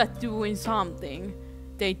so good at doing something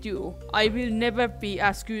they do. I will never be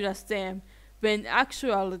as good as them. When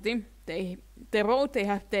actuality, the road they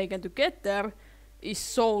have taken to get there is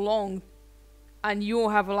so long, and you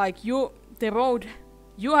have like the road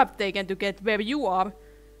you have taken to get where you are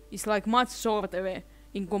is like much shorter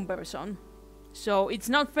in comparison. So it's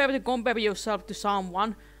not fair to compare yourself to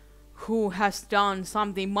someone who has done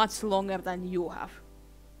something much longer than you have.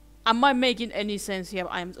 Am I making any sense here?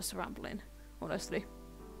 I am just rambling, honestly.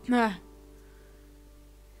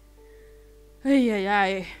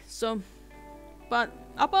 Yeah. So, but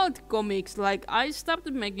about comics, like I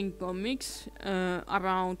started making comics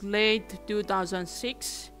around late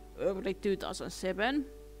 2006, early 2007,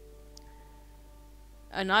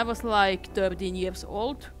 and I was like 13 years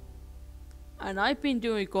old, and I've been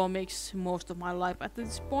doing comics most of my life at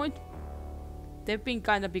this point. They've been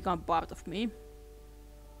kind of become part of me,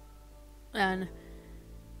 and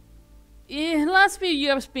last few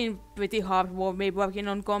years been pretty hard for me working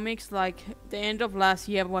on comics. Like the end of last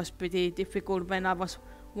year was pretty difficult when I was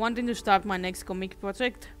wanting to start my next comic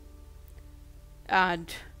project,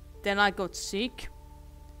 and then I got sick,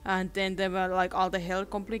 and then there were like all the health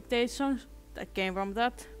complications that came from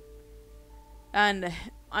that, and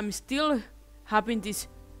I'm still having this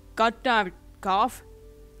goddamn cough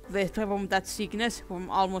left from that sickness from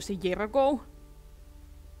almost a year ago.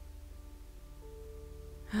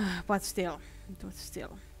 But still,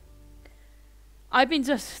 I've been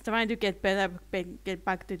just trying to get better, get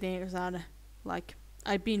back to things, and like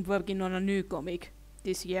I've been working on a new comic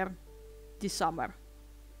this year, this summer,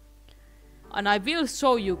 and I will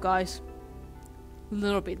show you guys a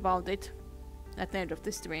little bit about it at the end of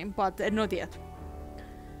the stream, but not yet.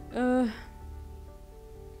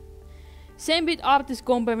 Same with artists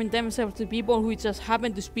comparing themselves to people who just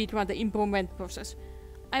happen to speedrun the improvement process.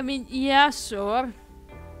 I mean, yeah, sure.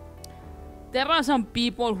 There are some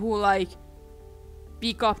people who like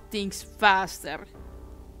pick up things faster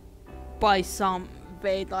by some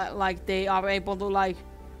way, like they are able to like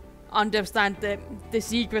understand the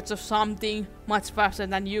secrets of something much faster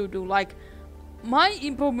than you do. Like my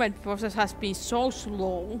improvement process has been so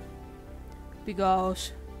slow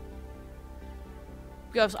because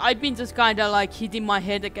I've been just kinda like hitting my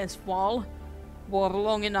head against wall for a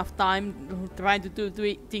long enough time trying to do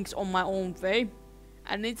things on my own way.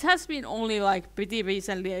 And it has been only like pretty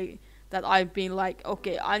recently that I've been like,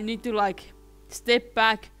 okay, I need to like step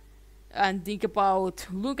back and think about,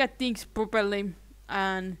 look at things properly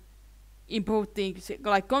and improve things,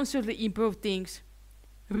 like consciously improve things,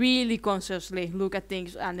 really consciously look at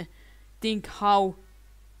things and think how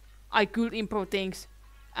I could improve things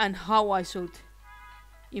and how I should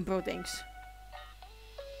improve things.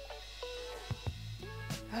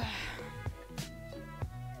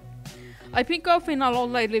 I've been coughing a lot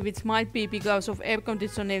lately, which might be because of air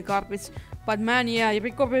conditioner garbage, but man, yeah,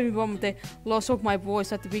 recovering from the loss of my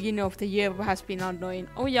voice at the beginning of the year has been annoying.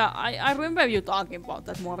 Oh yeah, I remember you talking about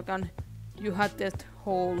that, Morgan. You had that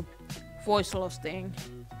whole voice loss thing.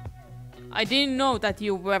 I didn't know that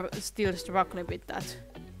you were still struggling with that.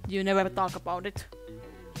 You never talk about it.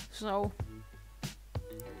 So...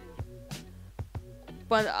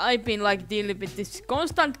 But I've been like dealing with this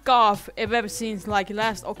constant cough ever since like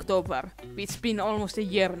last October. It's been almost a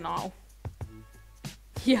year now.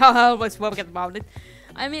 Yeah, I always forget about it.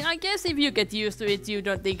 I mean, I guess if you get used to it, you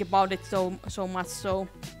don't think about it so much, so...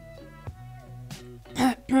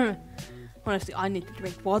 Honestly, I need to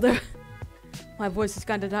drink water. My voice is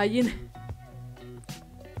kinda dying.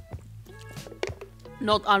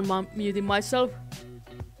 Not unmuting myself.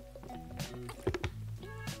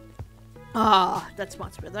 Ah, that's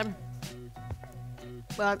much better.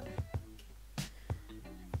 But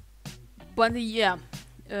yeah,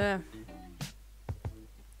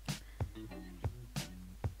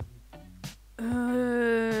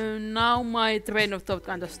 now my train of thought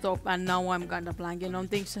kind of stopped, and now I'm kind of blanking on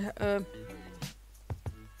things.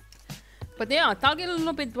 But yeah, talking a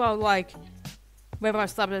little bit about like where I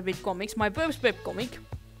started with comics. My first webcomic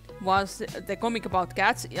was the comic about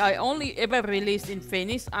cats. I only ever released in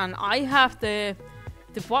Finnish, and I have the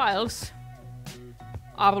files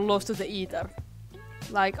are lost to the ether.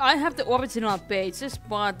 Like I have the original pages,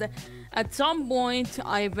 but at some point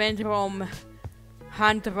I went from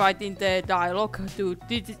handwriting the dialogue to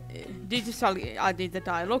digitally adding the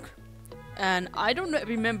dialogue, and I don't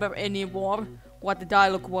remember anymore what the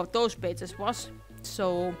dialogue for those pages was.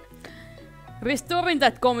 So restoring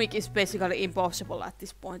that comic is basically impossible at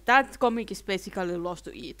this point. That comic is basically lost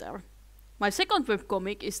to ether. My second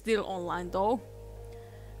webcomic is still online though,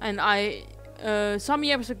 and I some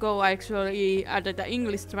years ago I actually added an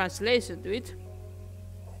English translation to it,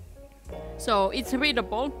 so it's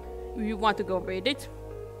readable if you want to go read it.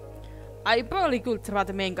 I probably could draw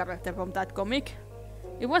the main character from that comic.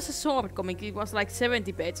 It was a short comic, it was like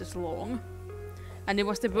 70 pages long, and it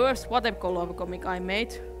was the worst watercolor comic I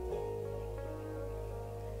made.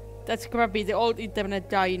 That's crappy, the old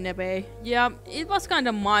internet died in a way. Yeah, it was kind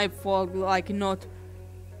of my fault, like not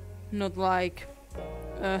like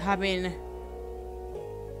having...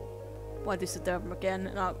 What is the term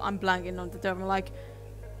again? No, I'm blanking on the term, like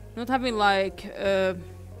not having like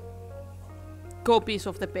copies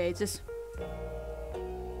of the pages.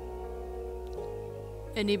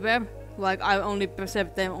 anywhere. Like I only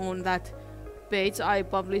preserve them on that page I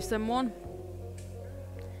publish them on.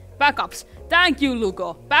 Backups! Thank you,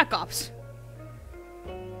 Lugo! Backups!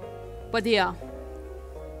 But yeah.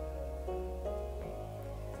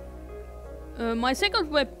 My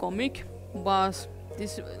second webcomic was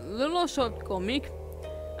this little short comic,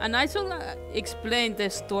 and I shall explain the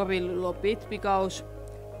story a little bit, because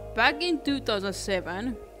back in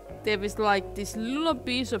 2007 there was like this little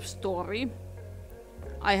piece of story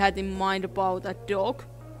I had in mind about a dog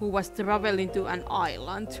who was traveling to an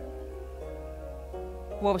island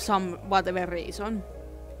for some whatever reason.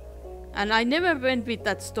 And I never went with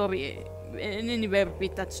that story anywhere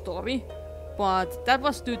with that story, but that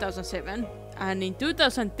was 2007. And in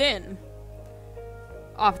 2010,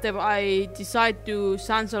 after I decided to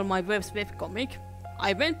cancel my first webcomic,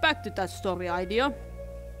 I went back to that story idea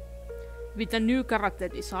with a new character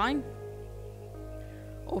design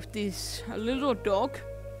of this little dog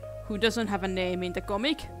who doesn't have a name in the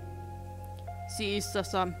comic. She is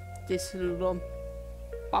just this little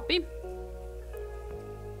puppy.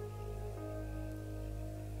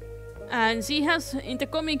 And she has, in the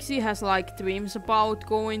comic, she has like dreams about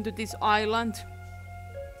going to this island.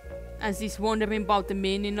 And she's wondering about the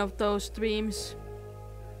meaning of those dreams.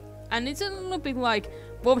 And it's a little bit like,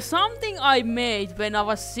 for something I made when I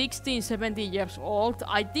was 16, 17 years old,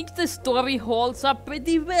 I think the story holds up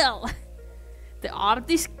pretty well. The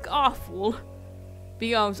art is awful,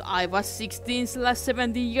 because I was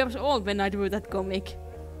 16/17 years old when I drew that comic.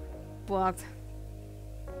 But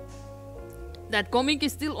that comic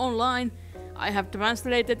is still online. I have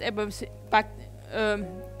translated ever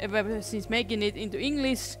since making it into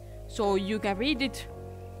English, so you can read it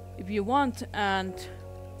if you want, and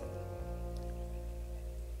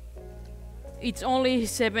it's only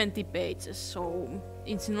 70 pages, so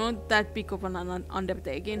it's not that big of an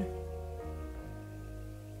undertaking.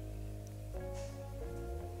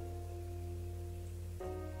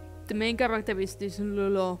 The main character is this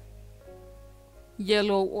little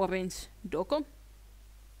yellow-orange doggo.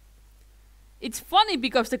 It's funny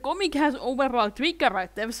because the comic has overall 3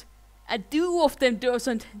 characters, and 2 of them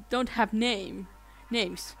don't have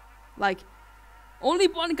names. Like, only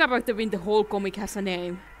 1 character in the whole comic has a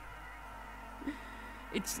name.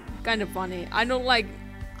 It's kind of funny. I'm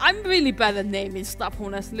really bad at naming stuff,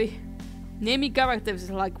 honestly. Naming characters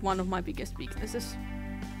is like one of my biggest weaknesses.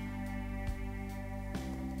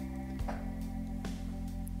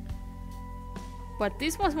 But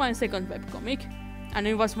this was my second webcomic, and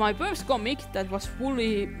it was my first comic that was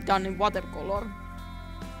fully done in watercolor.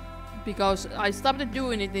 Because I started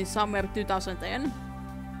doing it in summer 2010.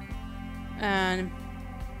 And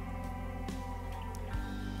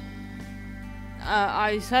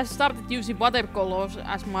I started using watercolors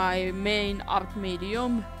as my main art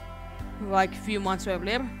medium like a few months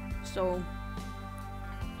earlier. So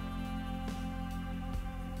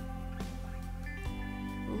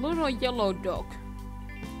little yellow dog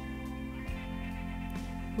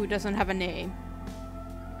who doesn't have a name.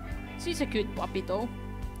 She's a cute puppy though.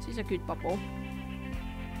 She's a cute puppo.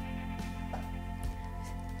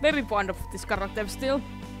 Very fond of this character still.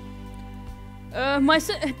 My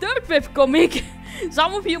third webcomic,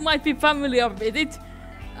 some of you might be familiar with it.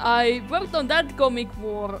 I worked on that comic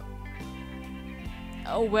for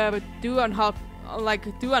over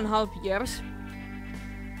 2.5 years.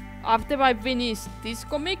 After I finished this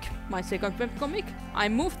comic, my second webcomic, I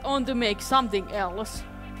moved on to make something else.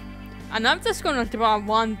 And I'm just gonna draw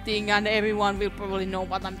one thing and everyone will probably know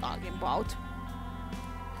what I'm talking about.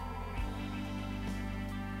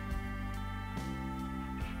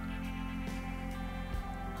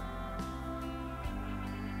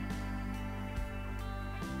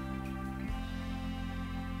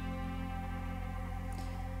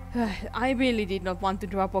 I really did not want to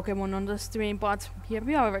draw Pokemon on the stream, but here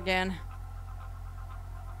we are again.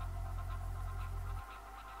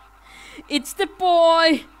 It's the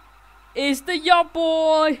boy! It's the your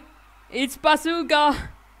boy! It's Bazooka!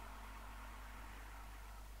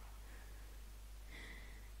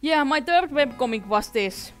 Yeah, my third webcomic was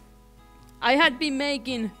this. I had been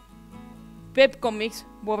making webcomics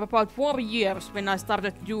for about 4 years when I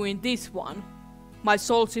started doing this one. My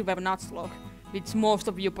Soul Silver Nuzlocke, which most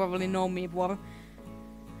of you probably know me for.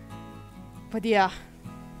 But yeah.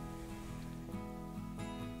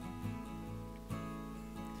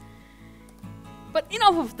 But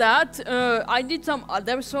enough of that, I did some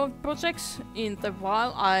other sort of projects in the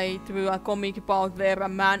while. I drew a comic about where a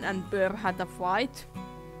man and bear had a fight.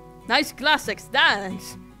 Nice classics,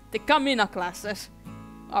 thanks! The Kamina classes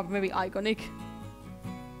are very iconic.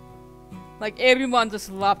 Like everyone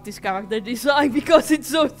just loved this character design because it's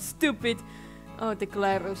so stupid. Oh, the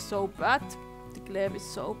glare is so bad. The glare is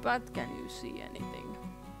so bad. Can you see anything?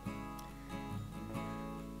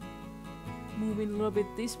 Moving a little bit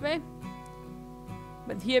this way.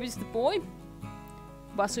 But here is the boy.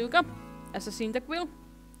 Bazooka. As a Cyndaquil.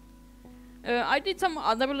 I did some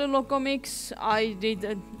other little comics. I did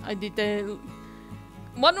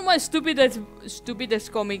one of my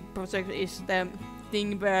stupidest comic projects is the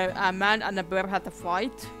thing where a man and a bird had a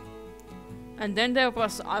fight. And then I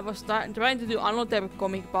was trying to do another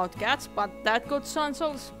comic about cats, but that got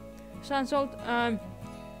cancelled.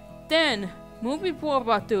 Then, moving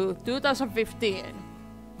forward to 2015,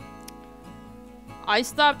 I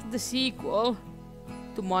started the sequel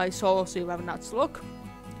to my Soul Silver Nuzlocke,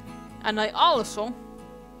 and I also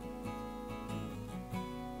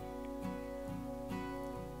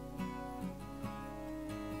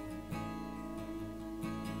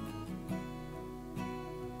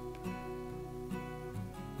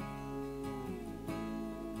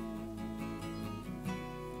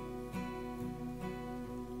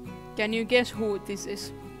Can you guess who this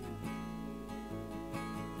is?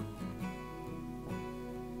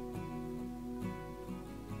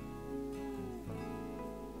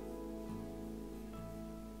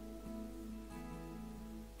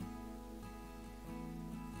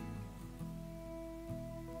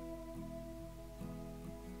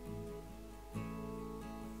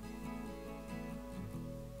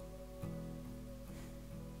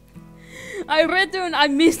 I returned, I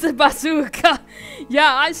missed the bazooka.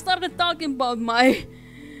 Yeah, I started talking about my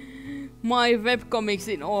webcomics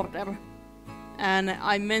in order. And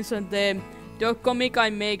I mentioned the third comic I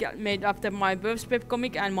made after my first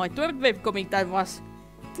webcomic, and my third webcomic that was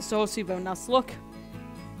the Soul Silver Nuzlocke.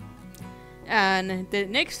 And the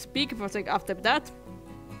next big project after that,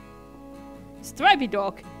 Stripey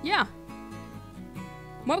Dog. Yeah.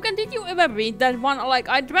 Morgan, did you ever read that one? Like,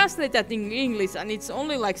 I translated that in English and it's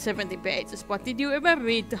only like 70 pages, but did you ever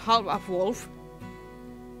read Half of Wolf?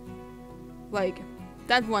 Like,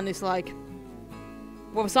 that one is like,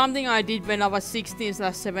 well, something I did when I was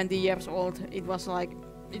 16/70 years old. It was like,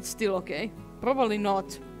 it's still okay. Probably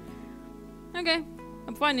not. Okay,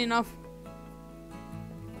 I'm fine enough.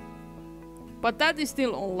 But that is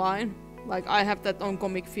still online. Like, I have that on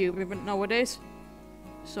Comic Fury nowadays.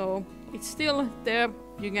 So, it's still there.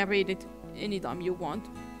 You can read it anytime you want.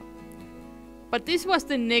 But this was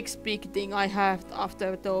the next big thing I had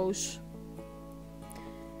after those.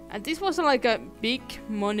 And this was like a big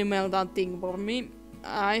monumental thing for me.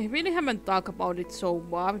 I really haven't talked about it so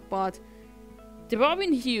far, but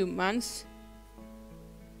drawing humans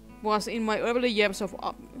was in my early years of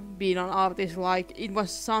being an artist, like it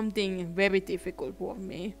was something very difficult for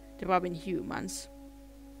me, drawing humans.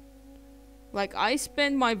 Like, I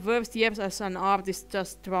spent my first years as an artist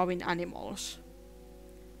just drawing animals.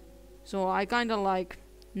 So I kinda like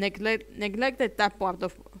neglected that part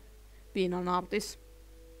of being an artist.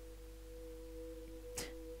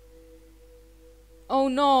 Oh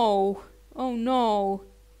no! Oh no!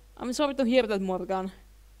 I'm sorry to hear that, Morgan.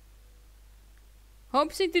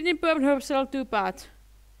 Hope she didn't burn herself too bad.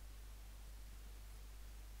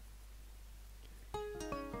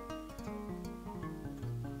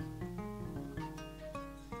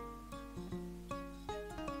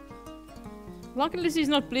 Luckily she's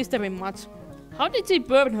not blistering much. How did she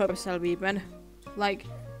burn herself even? Like,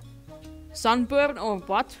 sunburn or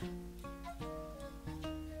what?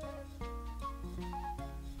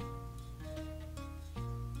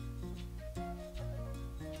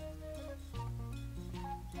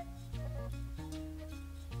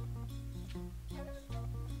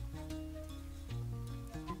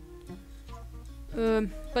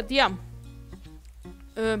 But yeah.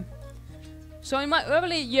 So in my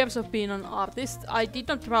early years of being an artist, I did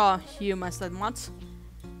not draw humans that much.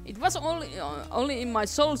 It was only in my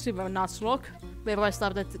Soul Silver Nuzlocke where I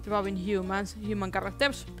started drawing human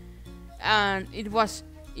characters. And it was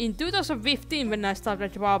in 2015 when I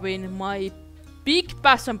started drawing my big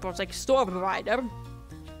passion project Storm Rider,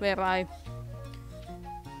 where I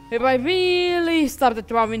really started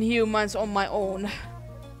drawing humans on my own.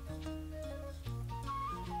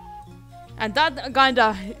 And that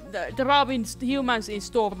kinda, drawing humans in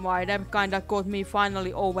Storm Rider kinda got me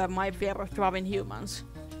finally over my fear of drawing humans.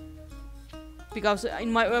 Because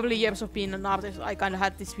in my early years of being an artist, I kinda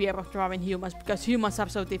had this fear of drawing humans, because humans are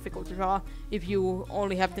so difficult to draw if you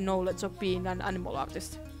only have the knowledge of being an animal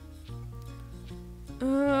artist.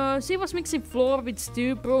 She was mixing flour with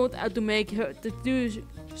stew broth to make the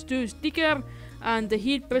stew thicker, and the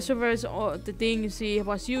heat pressures or the thing she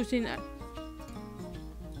was using,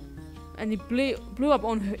 and it blew up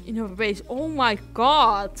in her face. Oh my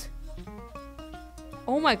god!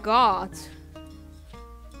 Oh my god!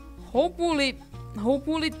 hopefully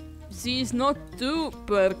she's not too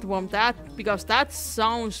perked from that, because that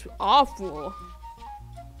sounds awful.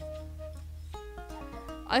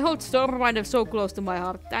 I hold Stormrider so close to my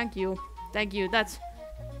heart. Thank you. Thank you. That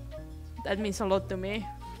means a lot to me.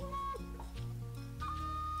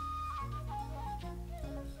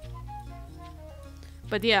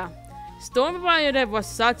 But yeah, Stormrider was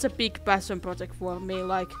such a big passion project for me,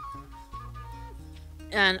 like,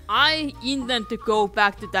 and I intend to go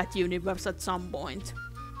back to that universe at some point.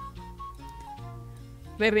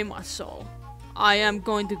 Very much so. I am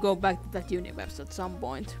going to go back to that universe at some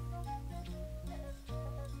point.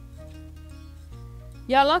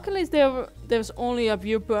 Yeah, luckily there's only a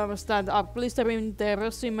few perks that are blistering their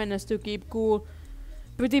resistance to keep cool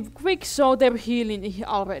pretty quick, so they're healing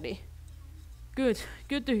already. Good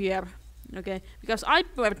to hear. Okay, because I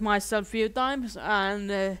burnt myself a few times,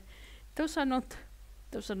 and those are not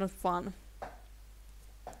fun.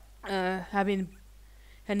 Having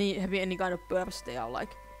any kind of burst, they are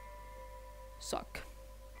like suck.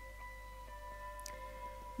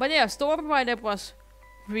 But yeah, Stormrider was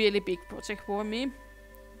really big project for me.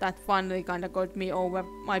 That finally kinda got me over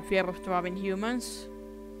my fear of driving humans.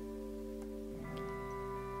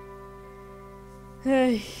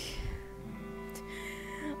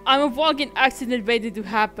 I'm a fucking accident waiting to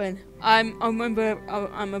happen. I'm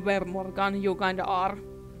aware, Morgan, you kinda are.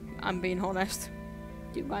 I'm being honest.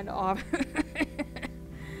 You kinda are.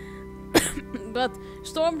 But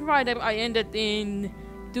Stormrider I ended in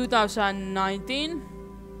 2019.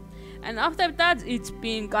 And after that it's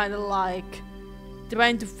been kinda like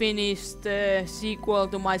trying to finish the sequel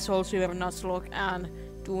to my Soul Silver Nuzlocke and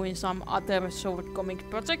doing some other short comic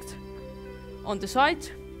project on the side.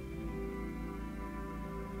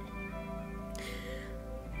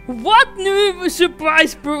 What new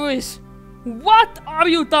surprise, Bruce? What are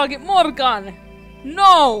you talking, Morgan?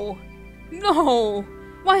 No! No!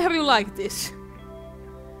 Why are you like this?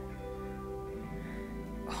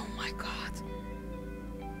 Oh my god.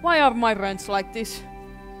 Why are my rants like this?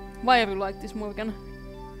 Why are you like this, Morgan?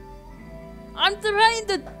 I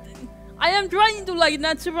am trying to like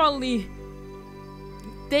naturally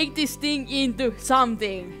take this thing into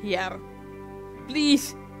something here.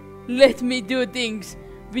 Please let me do things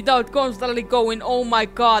without constantly going, oh my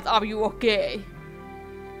god, are you okay?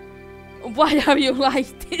 Why are you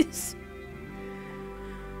like this?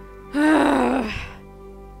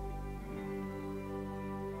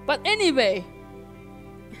 But anyway,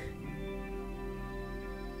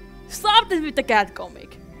 started with the cat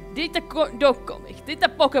comic, did the dog comic, did the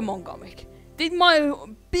Pokemon comic, did my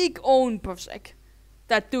big own project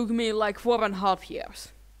that took me like 4.5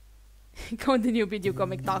 years. Continue with your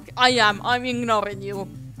comic talk. I'm ignoring you.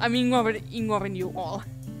 I'm ignoring you all.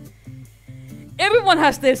 Everyone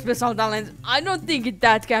has their special talents. I don't think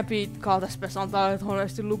that can be called a special talent,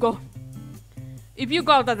 honestly, Lugo. If you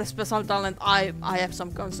call that a special talent, I have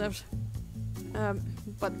some concerns.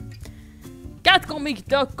 But cat comic,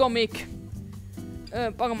 dog comic,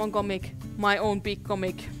 Pokemon comic, my own big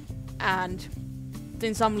comic, and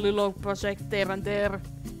then some little project there and there,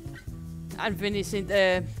 and finishing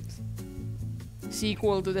the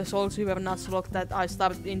sequel to the Soul Silver Nuzlocke that I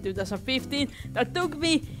started in 2015. That took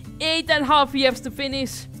me 8.5 years to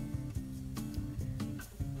finish.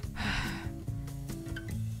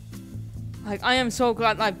 Like, I am so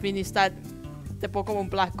glad I finished that, the Pokemon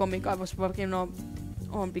Black comic I was working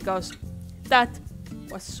on because that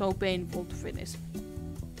was so painful to finish.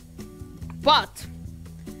 But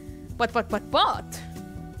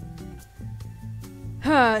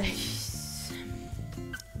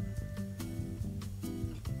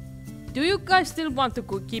do you guys still want to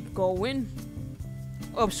keep going?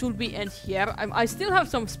 Or should we end here? I still have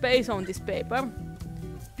some space on this paper.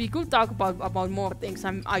 We could talk about more things,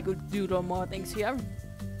 and I could doodle more things here.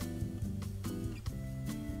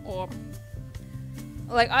 Or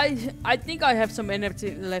like I think I have some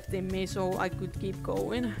energy left in me, so I could keep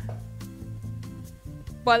going.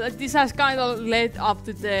 But this has kind of led up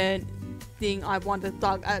to the thing I want to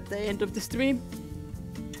talk at the end of the stream.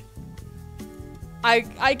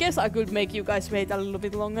 I guess I could make you guys wait a little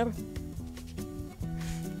bit longer.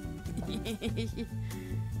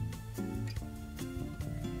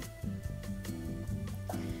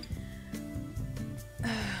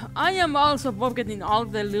 I am also forgetting all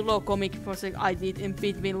the little comic projects I did in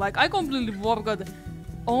between. Like, I completely forgot.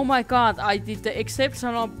 Oh my god, I did the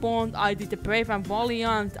Exceptional Bond, I did the Brave and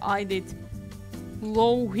Valiant, I did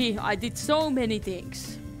Lohi, I did so many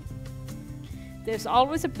things. There's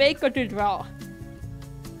always a baker to draw.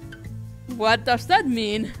 What does that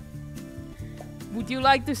mean? Would you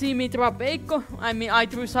like to see me draw Bacon? I mean, I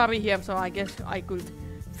drew Sari here, so I guess I could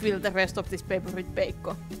fill the rest of this paper with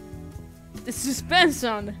Peikko. The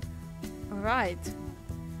suspension! Alright.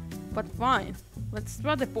 But fine. Let's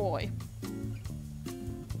draw the boy.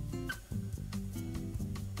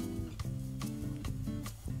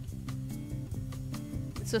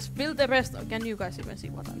 Let's just fill the rest. Can you guys even see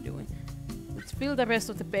what I'm doing? Let's fill the rest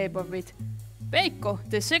of the paper with Peikko,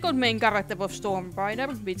 the second main character of Storm Rider,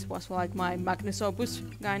 which was like my magnus opus,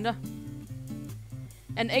 kinda.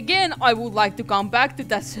 And again, I would like to come back to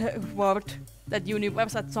that world, that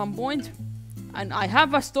universe at some point. And I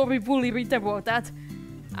have a story fully written about that.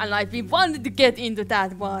 And I've been wanting to get into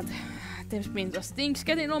that, but there's been just things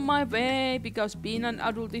getting on my way, because being an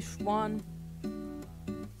adult is fun.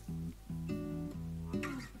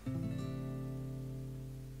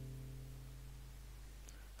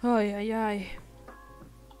 Ay.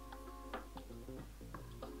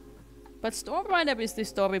 But Storm Rider is the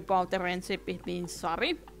story about the friendship between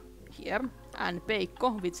Sari, here, and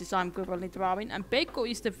Peikko, which is I'm currently drawing. And Peikko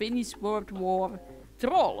is the Finnish World War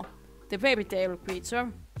troll, the fairy tale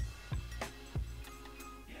creature.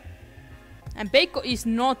 And Peikko is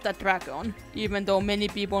not a dragon, even though many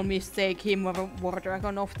people mistake him for a war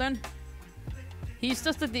dragon often. He's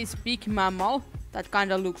just this big mammal that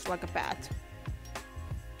kinda looks like a bat.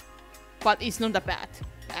 But it's not a bat,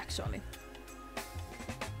 actually.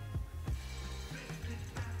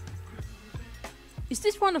 Is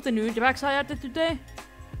this one of the new tracks I added today?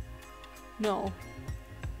 No.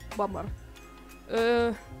 Bummer.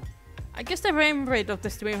 I guess the frame rate of the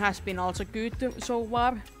stream has been also good so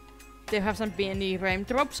far. There hasn't been any frame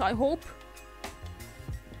drops, I hope.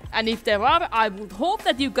 And if there are, I would hope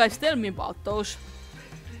that you guys tell me about those.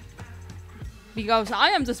 Because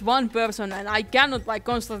I am just one person and I cannot like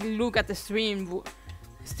constantly look at the stream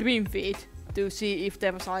feed to see if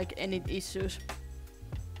there's like any issues.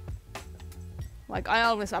 Like I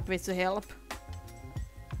always appreciate the help.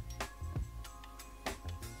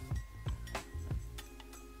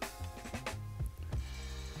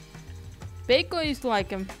 Peikko is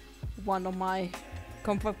like one of my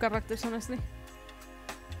comfort characters, honestly.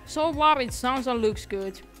 So far it sounds and looks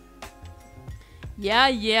good.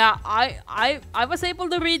 Yeah, I was able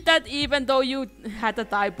to read that even though you had a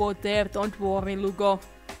typo there, don't worry, Lugo.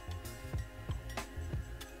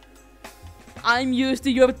 I'm used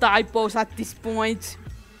to your typos at this point.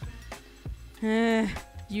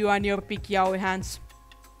 You and your big yaoi hands.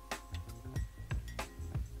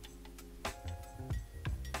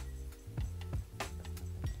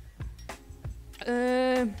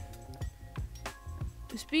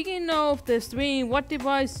 Speaking of the stream, what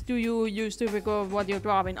device do you use to record what you're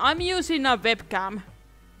drawing? I'm using a webcam.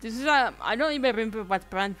 This is a, I don't even remember what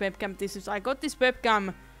brand webcam this is. I got this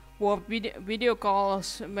webcam for video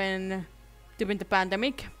calls during the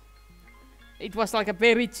pandemic. It was like a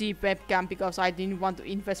very cheap webcam because I didn't want to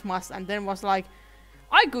invest much, and then was like,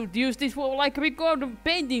 I could use this for like record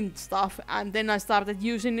painting stuff, and then I started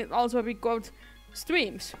using it also record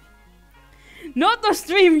streams. Not a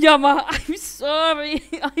stream, Yama! I'm sorry!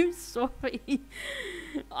 I'm sorry!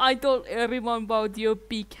 I told everyone about your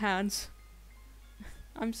big hands.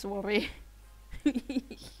 I'm sorry.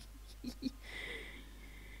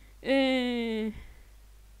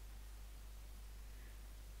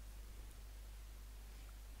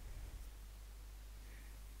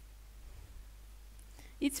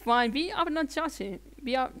 It's fine, we are not judging.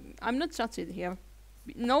 I'm not judging here.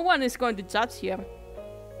 No one is going to judge here.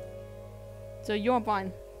 So you're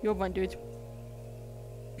fine. You're fine, dude.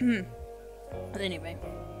 But anyway.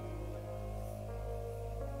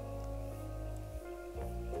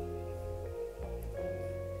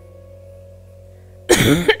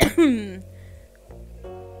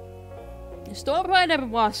 Storm Rider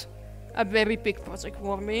was a very big project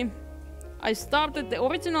for me. I started the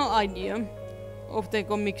original idea of the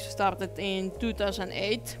comics started in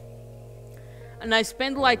 2008. And I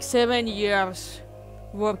spent like 7 years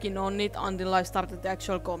working on it until I started the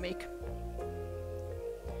actual comic.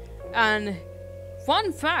 And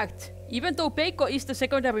fun fact, even though Peikko is the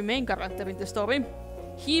secondary main character in the story,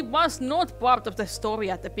 he was not part of the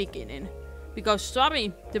story at the beginning. Because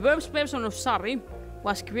Sari, the first version of Sari,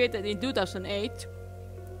 was created in 2008,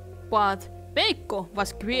 but Peikko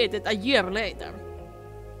was created a year later.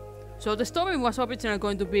 So the story was originally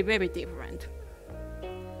going to be very different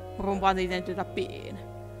from what it ended up being.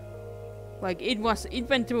 Like it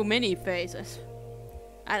went through many phases.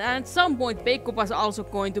 And at some point Peikko was also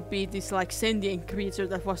going to be this like sentient creature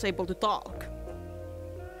that was able to talk.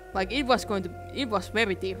 Like it was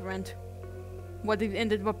very different what it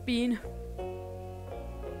ended up being.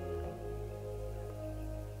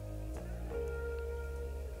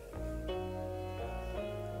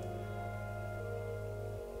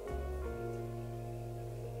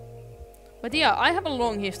 But yeah, I have a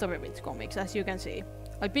long history with comics, as you can see.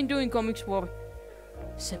 I've been doing comics for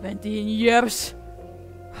 17 years.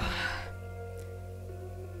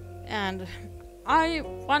 And I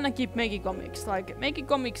wanna keep making comics. Like, making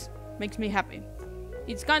comics makes me happy.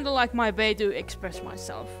 It's kinda like my way to express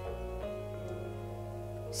myself.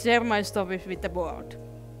 Share my stories with the world.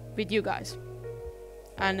 With you guys.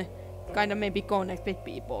 And kinda maybe connect with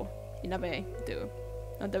people in a way too.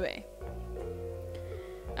 Not a way.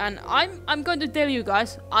 And I'm going to tell you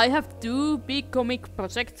guys, I have 2 big comic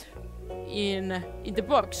projects in the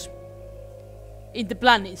works. In the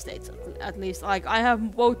planning stage at least. Like, I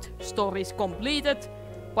have both stories completed,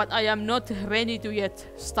 but I am not ready to yet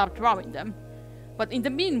start drawing them. But in the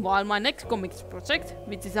meanwhile, my next comics project,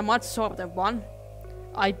 which is a much shorter one,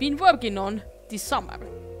 I've been working on this summer.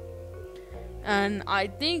 And I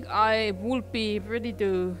think I will be ready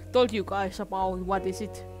to tell you guys about what is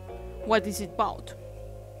it about.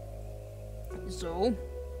 So,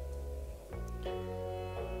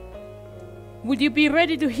 would you be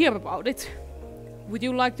ready to hear about it? Would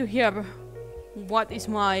you like to hear what is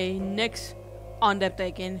my next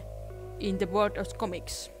undertaking in the world of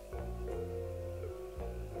comics?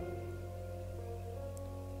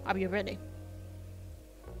 Are you ready?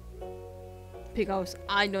 Because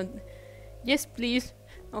I don't... Yes, please.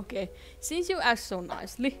 Okay, since you asked so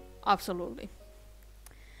nicely, absolutely.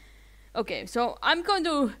 Okay, so I'm going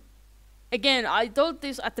to... Again, I told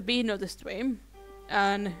this at the beginning of the stream,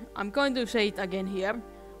 and I'm going to say it again here.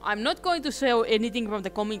 I'm not going to show anything from the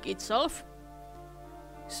comic itself.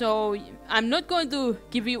 So, I'm not going to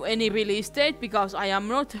give you any release date, because I am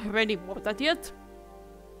not ready for that yet.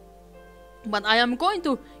 But I am going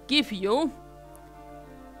to give you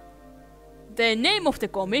the name of the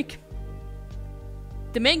comic,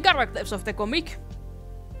 the main characters of the comic,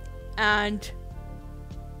 and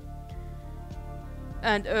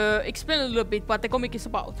explain a little bit what the comic is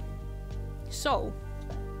about. So,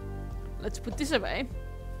 let's put this away.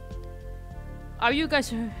 Are you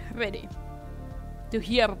guys ready to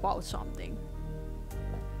hear about something?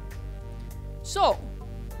 So,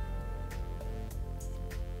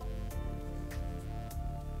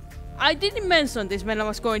 I didn't mention this when I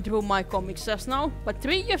was going through my comics just now, but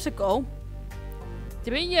 3 years ago,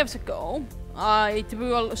 I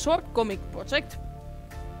drew a short comic project.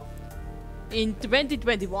 In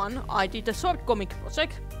 2021, I did a short comic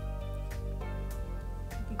project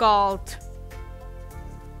called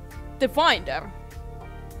The Finder.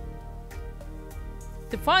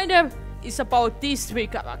 The Finder is about these 3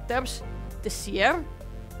 characters: the Seer,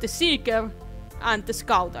 the Seeker, and the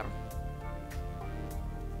Scouter.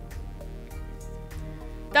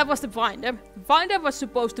 That was The Finder. The Finder was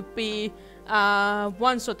supposed to be a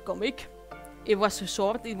one-shot comic. It was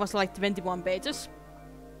short, it was like 21 pages.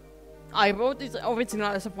 I wrote it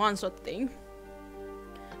originally as a one-shot thing.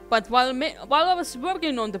 But while I was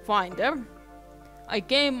working on The Finder, I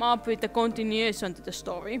came up with a continuation to the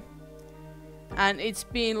story. And it's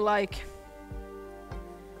been like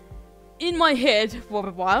in my head for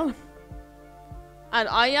a while. And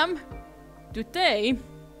I am today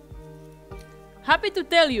happy to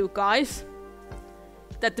tell you guys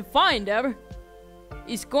that The Finder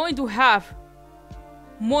is going to have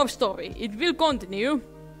more story. It will continue.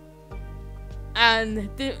 And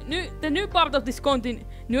the new part of this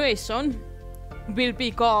continuation will be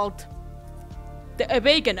called The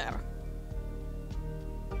Awakener.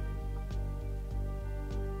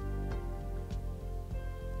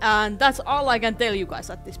 And that's all I can tell you guys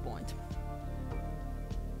at this point.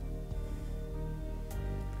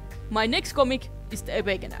 My next comic is The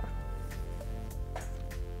Awakener.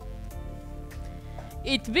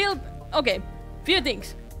 It will... Okay, few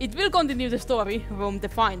things. It will continue the story from The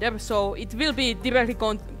Finder, so it will be directly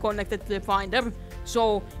connected to The Finder.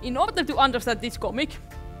 So, in order to understand this comic,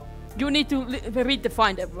 you need to read The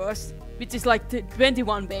Finder first, which is like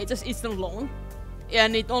 21 pages, it's not long.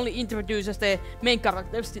 And it only introduces the main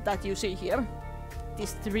characters that you see here.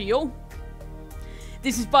 This trio.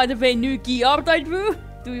 This is, by the way, new key art I drew.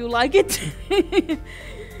 Do you like it?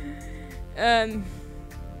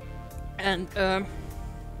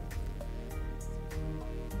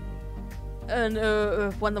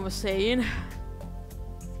 What I was saying.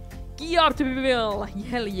 Key art reveal,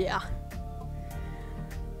 hell yeah.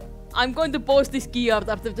 I'm going to post this key art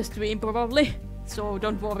after the stream probably. So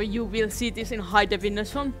don't worry, you will see this in high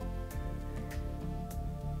definition.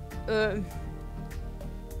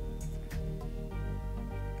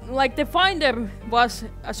 Like The Finder was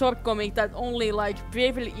a short comic that only like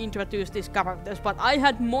briefly introduced these characters, but I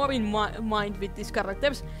had more in mind with these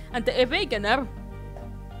characters. And The Awakener,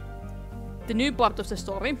 the new part of the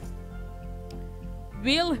story,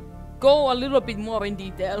 will go a little bit more in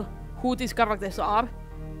detail who these characters are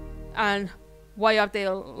and why are they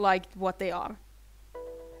like what they are.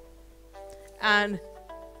 And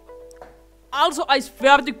also, I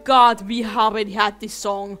swear to God, we already had this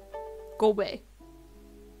song. Go away.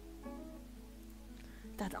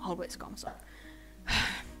 That always comes up.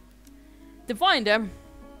 The Finder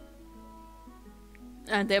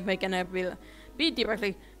and the Awakener will be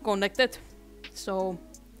directly connected. So,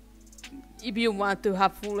 if you want to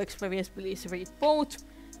have full experience, please read both.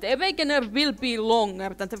 The Awakener will be longer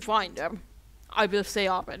than the Finder. I will say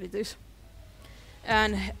already this.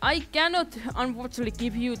 And I cannot unfortunately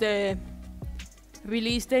give you the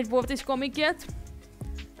release date for this comic yet.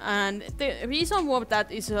 And the reason for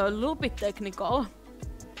that is a little bit technical.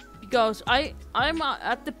 Because I'm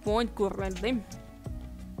at the point currently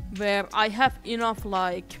where I have enough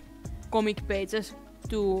like comic pages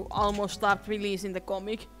to almost start releasing the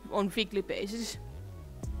comic on weekly basis.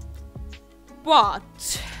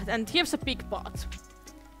 But, and here's a big but,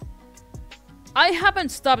 I haven't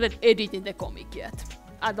started editing the comic yet,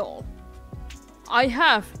 at all. I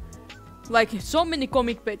have like so many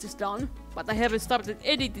comic pages done, but I haven't started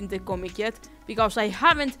editing the comic yet because I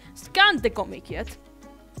haven't scanned the comic yet.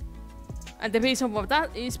 And the reason for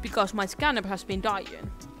that is because my scanner has been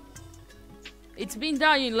dying. It's been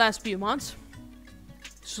dying last few months.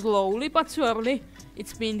 Slowly but surely,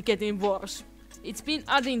 it's been getting worse. It's been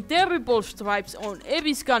adding terrible stripes on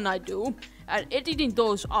every scan I do, and editing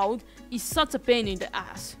those out is such a pain in the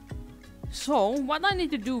ass. So, what I need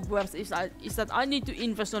to do first is that I need to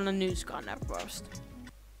invest on a new scanner first.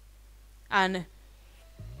 And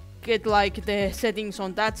get like the settings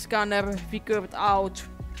on that scanner figured out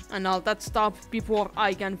and all that stuff before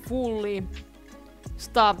I can fully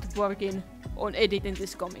start working on editing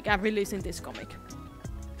this comic and releasing this comic.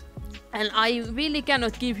 And I really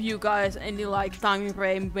cannot give you guys any like time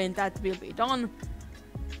frame when that will be done.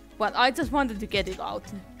 But I just wanted to get it out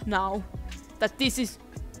now, that this is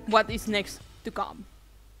what is next to come.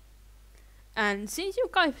 And since you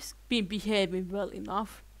guys been behaving well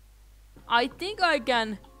enough, I think I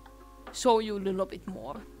can show you a little bit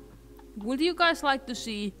more. Would you guys like to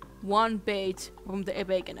see one page from the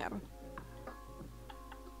Awakener?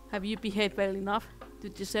 Have you behaved well enough to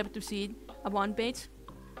deserve to see a one page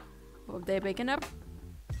of the Awakener?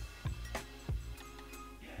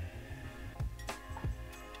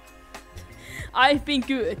 I've been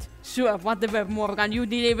good. Sure, whatever, Morgan. You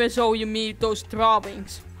didn't even show me those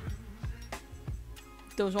drawings.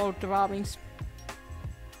 Those old drawings.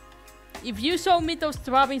 If you show me those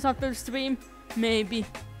drawings after the stream, maybe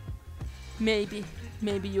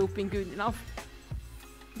you've been good enough.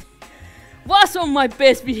 Was on my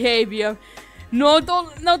best behavior. Not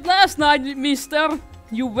last night, mister.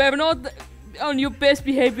 You were not on your best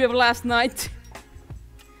behavior last night.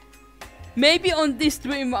 Maybe on this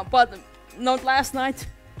stream, but not last night.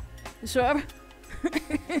 Sure.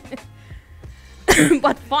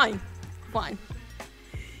 But fine.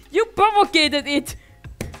 You provocated it.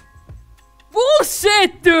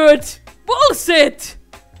 Bullshit, dude! Bullshit!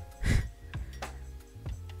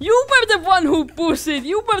 You were the one who pushed it.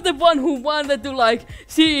 You were the one who wanted to like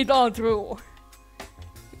see it all through.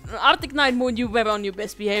 Arctic Night Moon, you were on your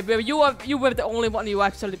best behavior. You were the only one who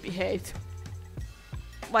actually behaved.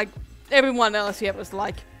 Like everyone else here was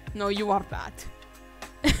like, no, you are bad.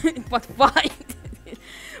 But fine.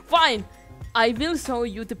 Fine. I will show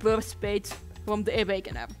you the first page from the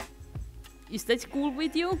Awakener. Is that cool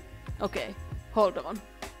with you? Okay, hold on.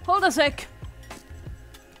 Hold a sec.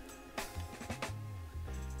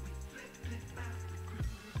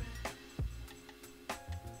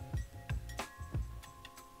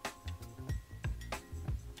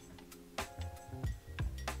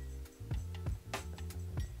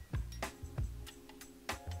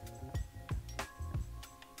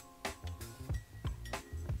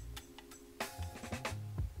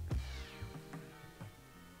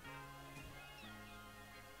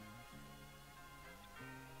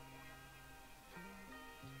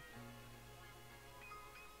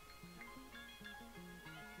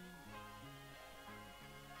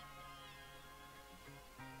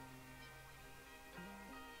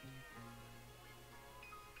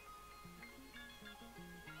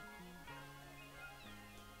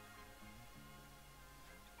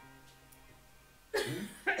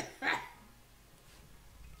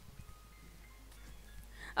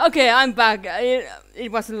 Okay, I'm back.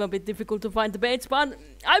 It was a little bit difficult to find the page, but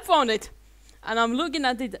I found it. And I'm looking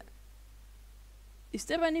at it. Is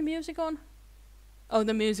there any music on? Oh,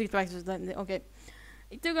 the music tracks is done. Okay.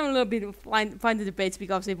 It took a little bit to find the page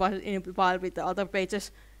because it was in a pile with the other pages.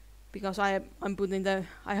 Because I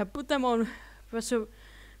have put them on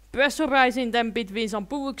pressurizing them between some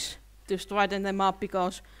books to straighten them up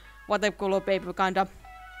because watercolor paper kinda.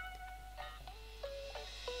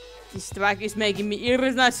 This track is making me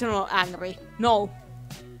irrational angry. No.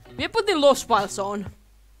 We're putting Lost Files on.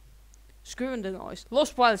 Screw the noise.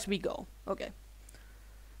 Lost Files we go. Okay.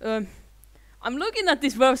 I'm looking at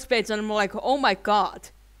this verse page and I'm like, oh my god.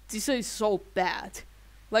 This is so bad.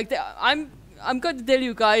 Like, I'm going to tell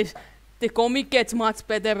you guys, the comic gets much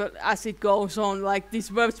better as it goes on. Like, this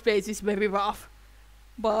verse page is very rough.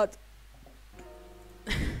 But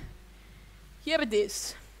here it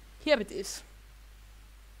is. Here it is.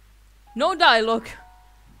 No dialogue,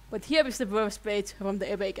 but here is the verse page from the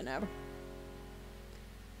Awakener.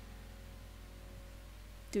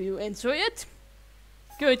 Do you enjoy it?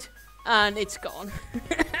 Good, and it's gone.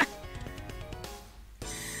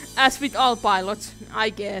 As with all pilots, I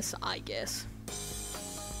guess.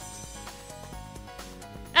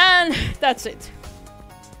 And that's it.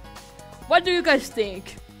 What do you guys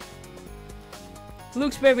think?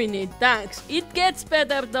 Looks very neat, thanks. It gets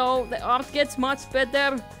better though, the art gets much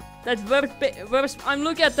better. That verse, I'm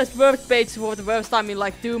looking at that verse page for the first time in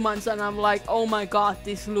like 2 months and I'm like, oh my god,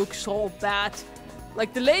 this looks so bad.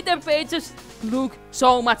 Like the later pages look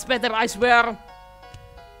so much better, I swear.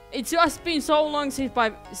 It's just been so long since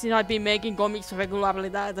I've been making comics regularly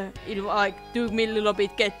that it like took me a little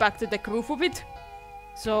bit get back to the groove of it.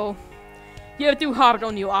 So, you're too hard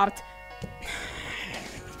on your art.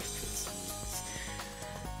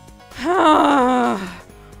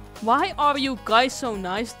 Why are you guys so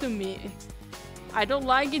nice to me? I don't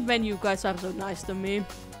like it when you guys are so nice to me.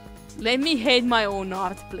 Let me hate my own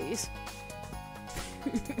art, please.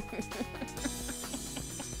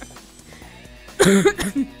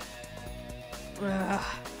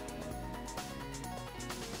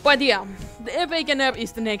 But yeah, the Awakener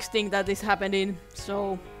is the next thing that is happening,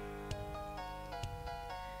 so...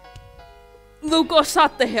 Lucas,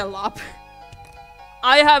 shut the hell up.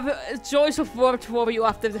 I have a choice of words for you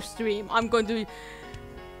after the stream. I'm going to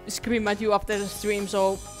scream at you after the stream,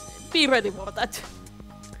 so be ready for that.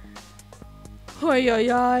 Oi oi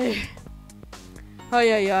oi.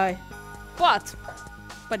 Oi oi oi.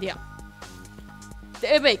 But yeah. The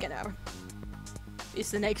Awakener is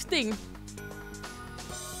the next thing.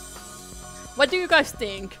 What do you guys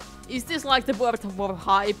think? Is this like the word for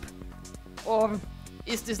hype? Or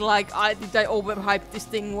is this like, did I overhype this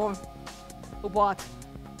thing or what?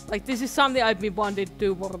 Like, this is something I've been wanting to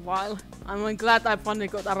do for a while. I'm glad I finally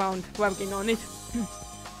got around working on it.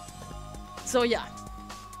 So yeah.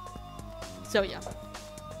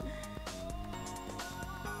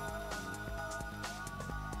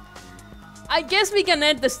 I guess we can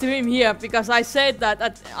end the stream here because I said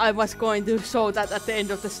that I was going to show that at the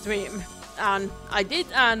end of the stream. And I did,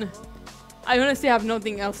 and I honestly have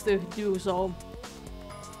nothing else to do, so...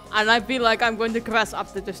 And I feel like I'm going to crash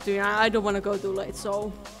after the stream. I don't want to go too late,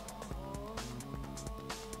 so...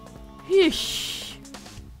 Yeesh.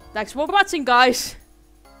 Thanks for watching, guys.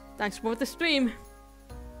 Thanks for the stream.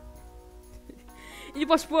 It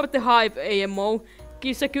was worth the hype, AMO.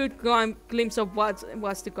 Gives a good glimpse of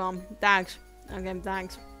what's to come. Thanks. Again,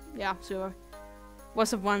 thanks. Yeah, sure.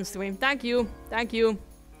 Was a fun stream. Thank you.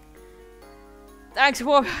 Thanks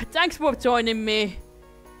for joining me.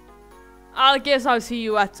 I guess I'll see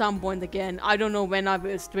you at some point again. I don't know when I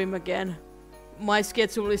will stream again. My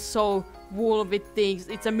schedule is so full with things.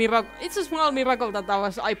 It's a miracle. It's a small miracle that I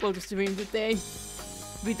was able to stream today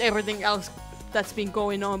with everything else that's been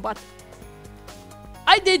going on, but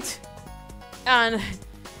I did, and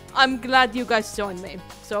I'm glad you guys joined me.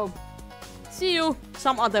 So see you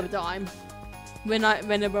some other time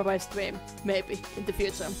whenever I stream, maybe in the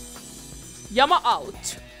future. Yama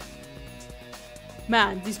out.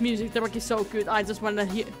 Man, this music track is so good. I just wanna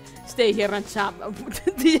stay here and jam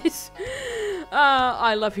this.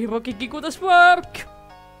 I love Hiroki Kikuta's work.